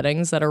sees in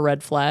weddings that are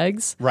red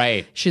flags.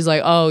 Right. She's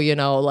like, oh, you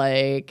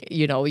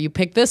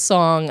pick this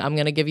song, I'm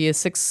gonna give you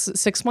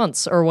six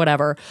months or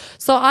whatever.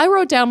 So I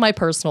wrote down my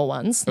personal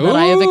ones that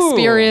I have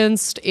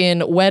experienced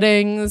in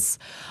weddings.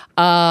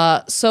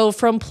 So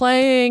from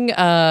playing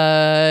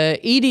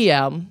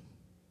EDM,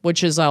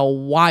 which is a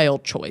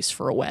wild choice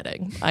for a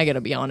wedding, I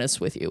gotta be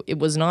honest with you. It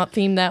was not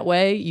themed that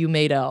way. You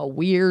made a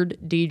weird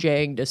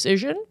DJing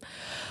decision.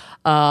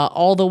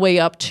 All the way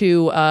up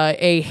to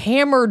a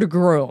hammered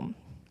groom.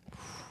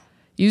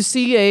 You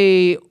see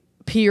a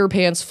pee your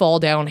pants fall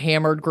down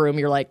hammered groom,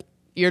 you're like,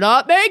 you're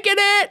not making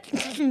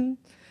it.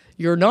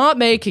 You're not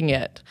making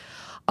it.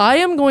 I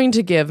am going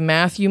to give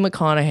Matthew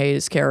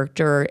McConaughey's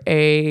character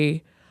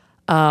every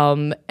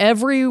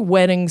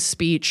wedding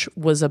speech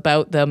was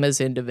about them as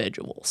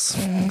individuals.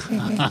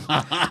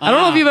 I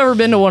don't know if you've ever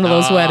been to one of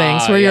those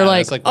weddings where you're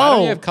like, why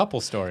don't you have couple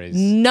stories?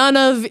 None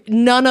of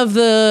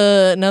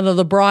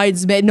the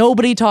bridesmaids,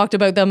 nobody talked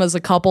about them as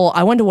a couple.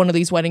 I went to one of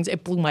these weddings.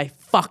 It blew my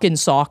fucking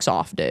socks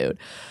off, dude.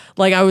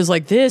 Like, I was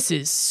like, this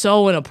is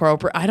so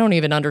inappropriate. I don't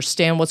even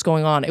understand what's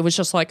going on. It was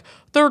just like,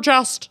 they're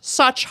just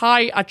such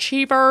high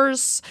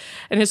achievers.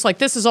 And it's like,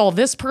 this is all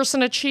this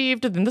person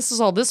achieved, and then this is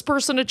all this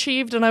person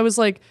achieved. And I was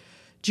like,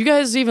 do you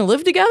guys even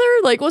live together?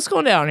 Like, what's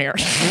going down here?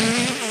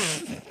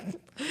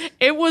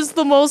 It was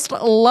the most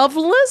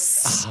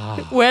loveless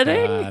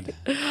wedding God.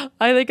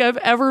 I think I've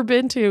ever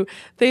been to.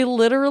 They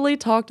literally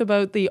talked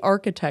about the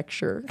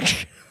architecture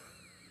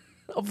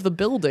of the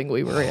building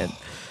we were in.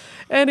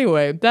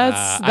 Anyway,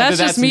 that's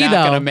just me, not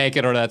though. Gonna make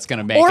it, or that's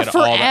gonna make Or it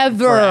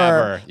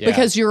forever, Yeah.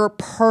 because you're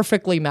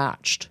perfectly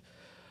matched.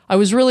 I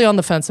was really on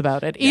the fence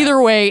about it.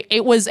 Either way,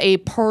 it was a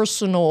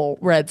personal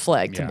red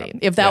flag to me.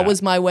 If that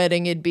was my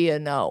wedding, it'd be a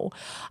no.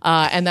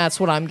 And that's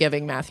what I'm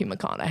giving Matthew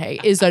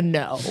McConaughey, is a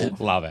no.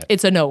 Love it.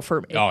 It's a no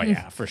for me. Oh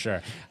yeah, for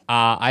sure.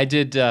 I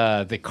did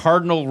the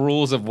cardinal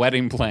rules of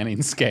wedding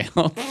planning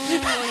scale.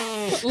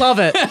 Love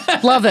it.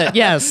 Love it.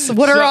 Yes.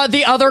 What are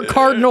the other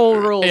cardinal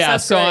rules? Yeah,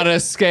 That's so great. on a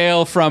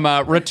scale from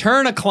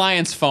return a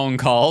client's phone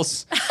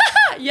calls,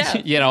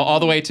 Yeah. all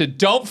the way to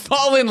don't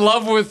fall in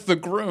love with the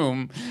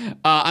groom,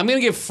 I'm going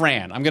to give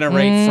Fran. I'm going to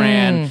rate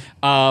Fran.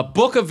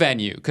 Book a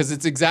venue, because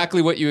it's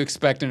exactly what you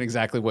expect and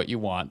exactly what you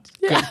want.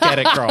 Get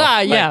it, girl.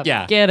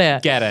 Yeah, get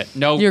it. Get it.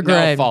 No, You're no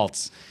great.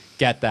 faults.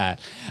 Get that.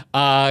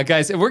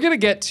 Guys, we're going to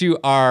get to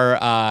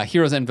our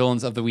heroes and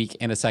villains of the week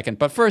in a second.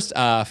 But first,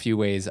 a few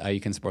ways you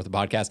can support the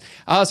podcast.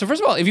 So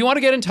first of all, if you want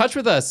to get in touch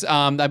with us,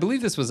 I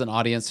believe this was an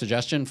audience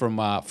suggestion from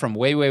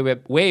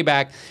way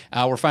back.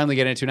 We're finally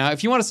getting into it now.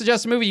 If you want to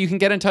suggest a movie, you can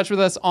get in touch with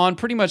us on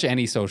pretty much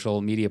any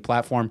social media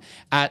platform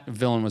at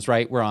Villain Was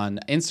Right. We're on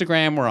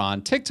Instagram. We're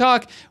on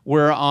TikTok.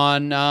 We're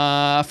on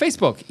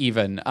Facebook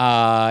even.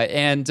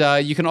 And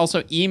you can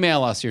also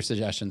email us your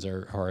suggestions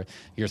or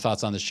your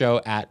thoughts on the show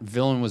at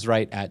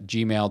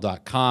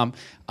villainwasright@gmail.com.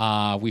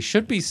 We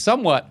should be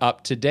somewhat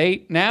up to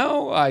date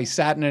now. I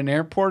sat in an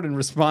airport and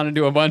responded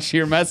to a bunch of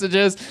your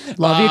messages.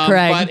 Love you,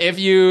 Craig. But if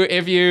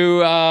you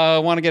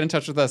want to get in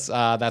touch with us,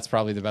 that's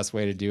probably the best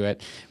way to do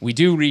it. We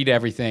do read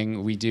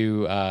everything. We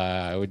do.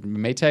 It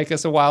may take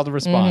us a while to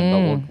respond,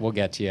 but we'll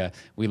get to you.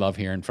 We love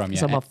hearing from you.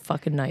 I'm a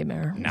fucking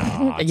nightmare.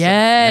 No,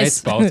 Yes.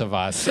 it's both of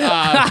us.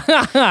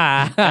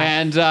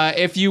 And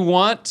if you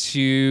want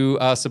to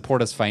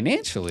support us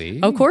financially,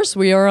 Of course,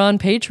 we are on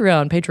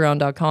Patreon,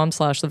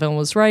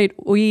 patreon.com/thevillainwasright.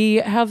 We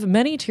have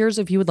many tiers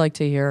if you would like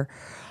to hear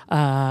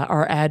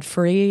our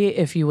ad-free,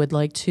 if you would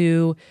like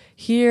to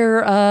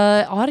hear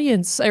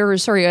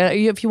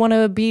if you want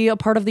to be a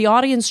part of the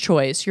audience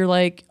choice, you're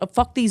like,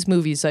 fuck these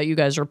movies that you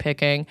guys are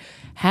picking,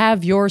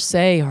 have your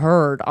say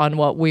heard on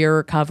what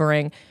we're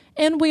covering.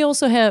 And we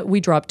also we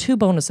drop 2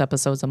 bonus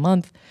episodes a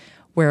month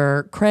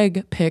where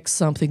Craig picks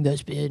something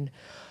that's been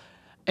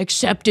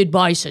accepted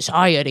by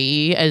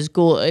society as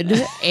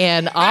good,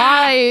 and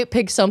I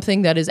pick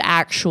something that is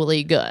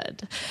actually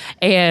good,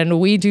 and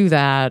we do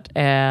that.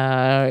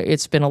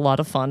 It's been a lot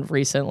of fun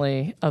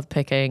recently of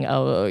picking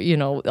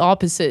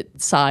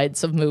opposite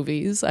sides of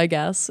movies, I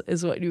guess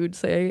is what you would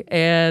say.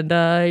 And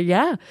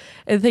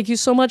and thank you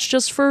so much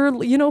just for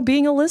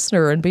being a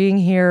listener and being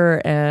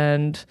here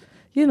and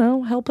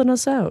helping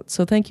us out.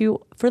 So thank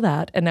you for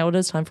that. And now it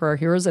is time for our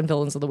heroes and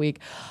villains of the week.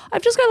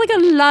 I've just got like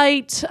a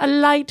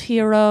light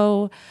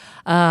hero,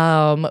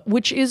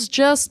 which is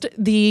just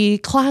the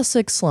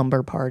classic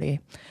slumber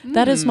party.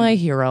 That is my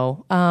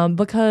hero,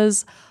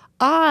 because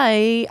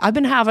I've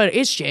been having,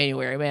 it's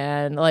January,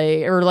 man,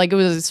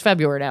 it's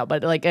February now,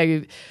 but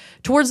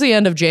towards the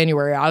end of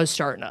January, I was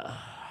starting to,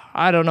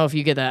 I don't know if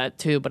you get that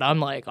too, but I'm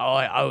like,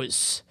 I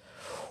was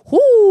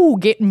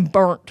getting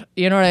burnt.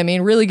 You know what I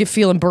mean? Really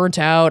feeling burnt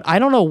out. I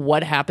don't know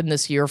what happened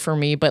this year for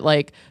me, but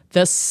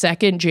the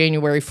second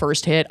January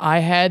 1st hit, I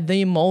had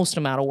the most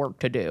amount of work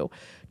to do.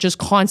 Just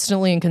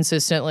constantly and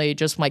consistently,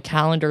 just my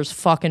calendar's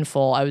fucking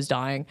full. I was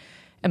dying.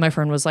 And my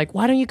friend was like,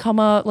 why don't you come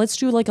up? Let's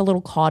do like a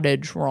little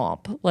cottage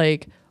romp.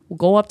 Like, we'll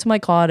go up to my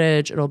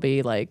cottage. It'll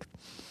be like,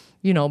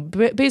 you know,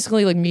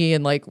 basically like me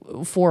and like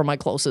 4 of my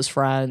closest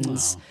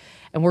friends. Wow.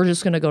 And we're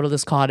just going to go to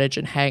this cottage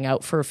and hang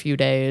out for a few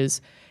days.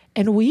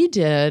 And we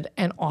did.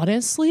 And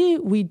honestly,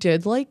 we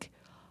did like,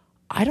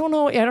 I don't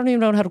even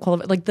know how to call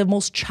it, like the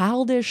most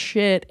childish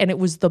shit. And it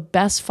was the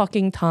best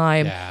fucking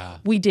time. Yeah.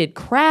 We did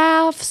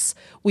crafts.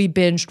 We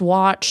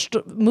watched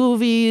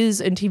movies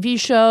and TV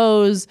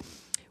shows.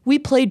 We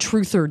played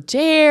Truth or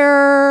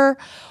Dare.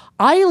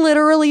 I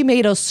literally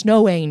made a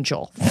snow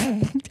angel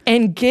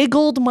and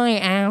giggled my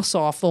ass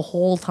off the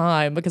whole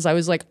time because I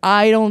was like,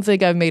 I don't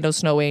think I've made a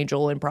snow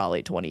angel in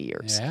probably 20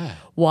 years. Yeah.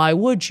 Why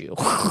would you?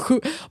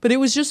 But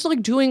it was just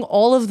like doing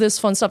all of this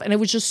fun stuff. And it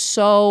was just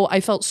I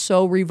felt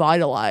so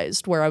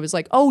revitalized where I was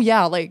like, oh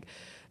yeah, like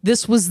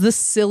this was the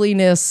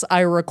silliness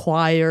I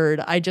required.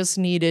 I just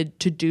needed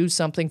to do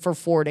something for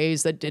 4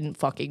 days that didn't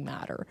fucking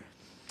matter.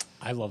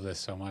 I love this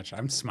so much.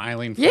 I'm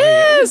smiling for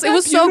yes, you. it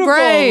was so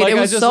great. Like, it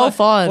was so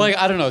fun. Like,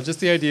 I don't know, just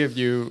the idea of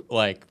you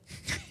like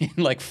in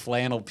like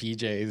flannel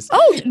PJs.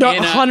 Oh, no,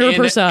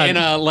 100%. In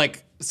a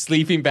like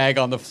sleeping bag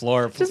on the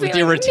floor with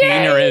your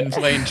retainer in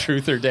playing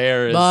Truth or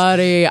Dare.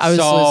 Buddy, I was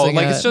listening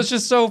like it's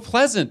just so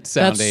pleasant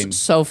sounding. That's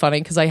so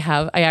funny because I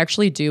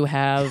actually do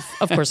have,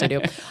 of course I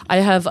do. I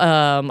have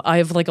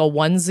like a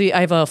onesie. I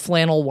have a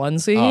flannel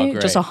onesie,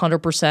 just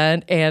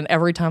 100%. And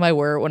every time I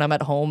wear it when I'm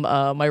at home,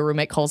 my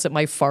roommate calls it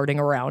my farting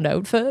around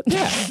outfit.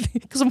 Yeah,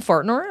 because I'm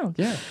farting around.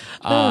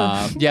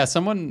 Yeah, yeah.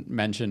 Someone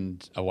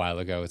mentioned a while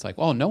ago. It's like,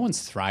 oh, no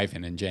one's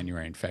thriving in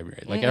January and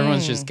February. Like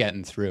everyone's just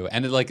getting through.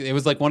 And it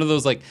was like one of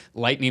those like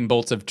lightning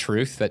bolts of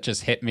truth that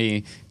just hit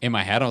me in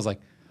my head. I was like,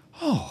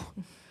 oh,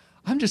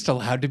 I'm just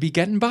allowed to be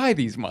getting by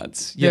these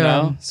months, you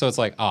know? So it's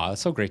like, oh,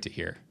 it's so great to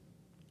hear.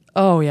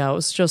 Oh yeah, it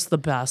was just the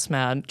best,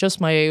 man. Just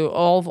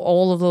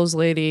all of those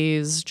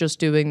ladies just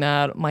doing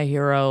that, my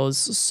heroes,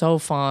 so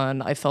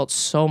fun. I felt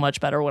so much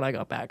better when I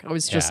got back. I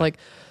was just like,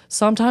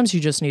 sometimes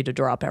you just need to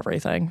drop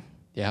everything.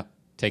 Yeah.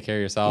 Take care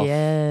of yourself.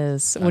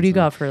 Yes. Excellent. What do you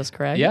got for us,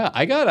 Craig? Yeah,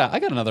 I got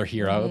another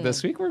hero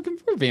this week. We're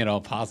being all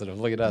positive.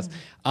 Look at us.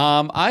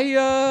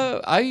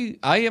 I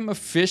am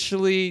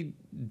officially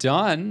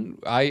done.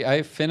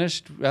 I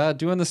finished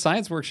doing the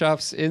science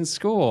workshops in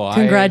school.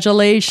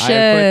 Congratulations. I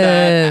quit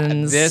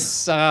that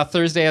this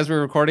Thursday as we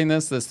were recording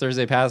this. This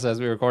Thursday passed as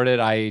we recorded.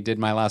 I did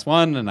my last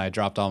one and I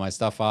dropped all my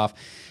stuff off.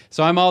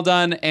 So I'm all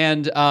done.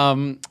 And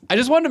I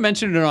just wanted to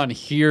mention it on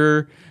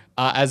here.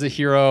 As a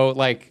hero,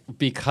 like,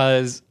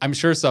 because I'm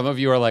sure some of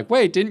you are like,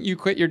 wait, didn't you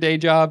quit your day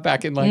job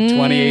back in like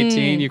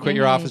 2018? You quit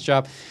your office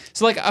job.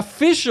 So like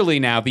officially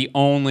now the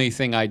only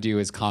thing I do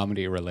is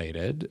comedy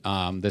related,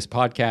 this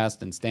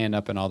podcast and stand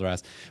up and all the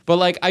rest. But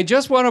like, I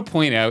just want to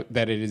point out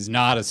that it is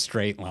not a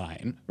straight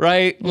line,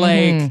 right?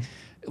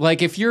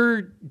 Like if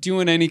you're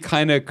doing any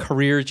kind of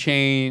career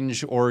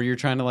change or you're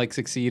trying to like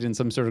succeed in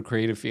some sort of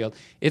creative field,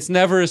 it's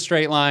never a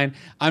straight line.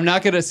 I'm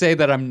not going to say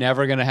that I'm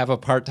never going to have a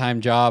part-time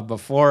job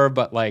before,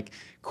 but like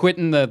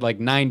quitting the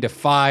like 9 to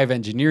 5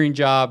 engineering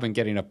job and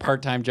getting a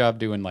part-time job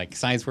doing like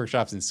science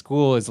workshops in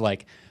school is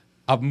like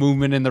a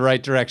movement in the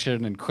right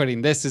direction, and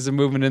quitting this is a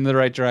movement in the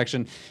right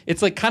direction.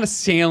 It's like kind of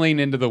sailing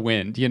into the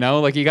wind, you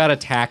know, like you got to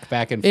tack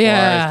back and forth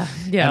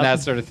and that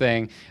sort of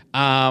thing.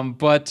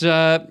 It's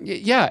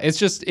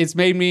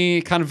made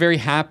me kind of very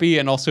happy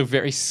and also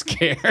very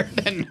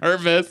scared and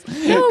nervous.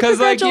 Because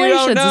like, you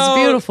don't know,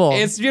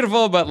 it's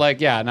beautiful, but like,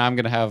 yeah, now I'm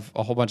going to have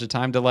a whole bunch of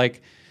time to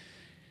like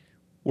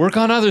work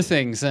on other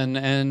things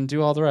and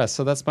do all the rest.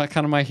 So that's kind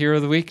of my hero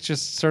of the week,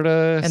 just sort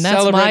of and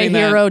that's my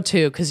hero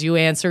too, because you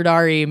answered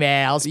our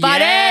emails.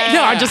 Buddy! Yeah.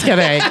 No, I'm just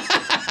kidding.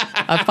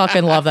 I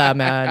fucking love that,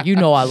 man. You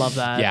know I love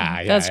that.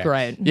 Yeah. That's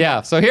great.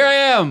 Yeah, so here I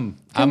am.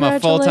 I'm a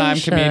full-time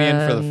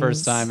comedian for the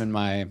first time in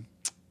my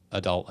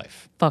adult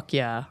life. Fuck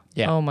yeah.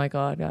 Oh my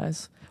God,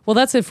 guys. Well,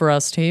 that's it for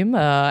us, team.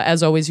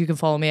 As always, you can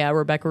follow me at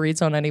Rebecca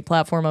Reeds on any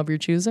platform of your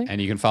choosing.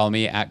 And you can follow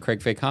me at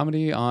Craig Fay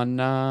Comedy on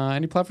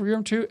any platform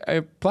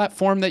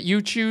that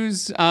you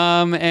choose,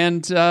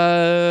 and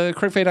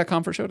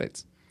craigfay.com for show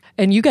dates.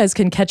 And you guys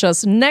can catch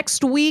us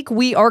next week.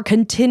 We are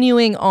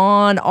continuing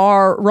on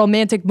our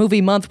romantic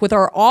movie month with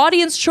our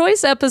audience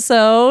choice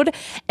episode.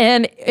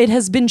 And it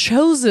has been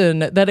chosen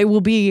that it will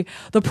be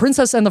The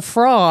Princess and the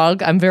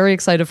Frog. I'm very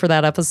excited for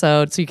that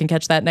episode. So you can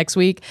catch that next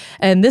week.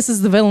 And this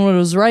is The Villain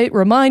Was Right,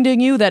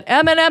 reminding you that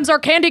M&Ms are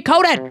candy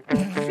coated.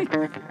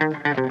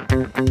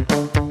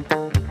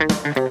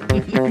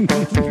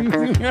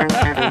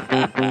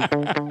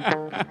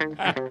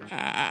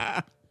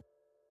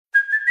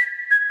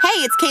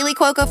 Hey, it's Kaylee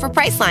Cuoco for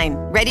Priceline.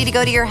 Ready to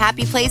go to your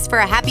happy place for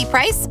a happy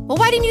price? Well,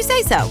 why didn't you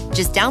say so?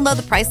 Just download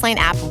the Priceline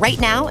app right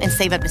now and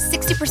save up to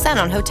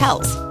 60% on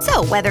hotels.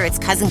 So whether it's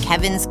Cousin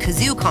Kevin's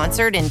Kazoo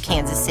Concert in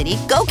Kansas City,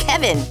 go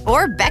Kevin,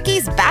 or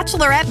Becky's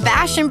Bachelorette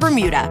Bash in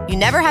Bermuda, you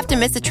never have to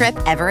miss a trip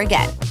ever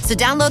again. So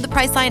download the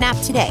Priceline app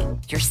today.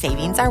 Your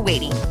savings are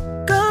waiting.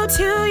 Go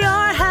to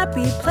your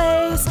happy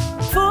place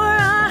for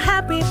a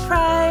happy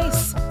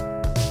price.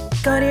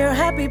 Go to your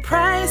happy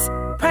price,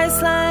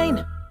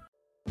 Priceline.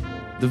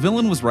 The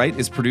Villain Was Right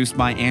is produced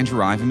by Andrew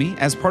Ivamy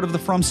as part of the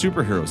From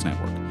Superheroes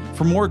Network.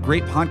 For more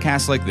great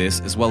podcasts like this,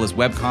 as well as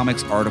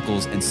webcomics,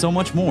 articles, and so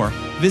much more,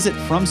 visit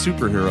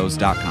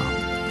FromSuperheroes.com.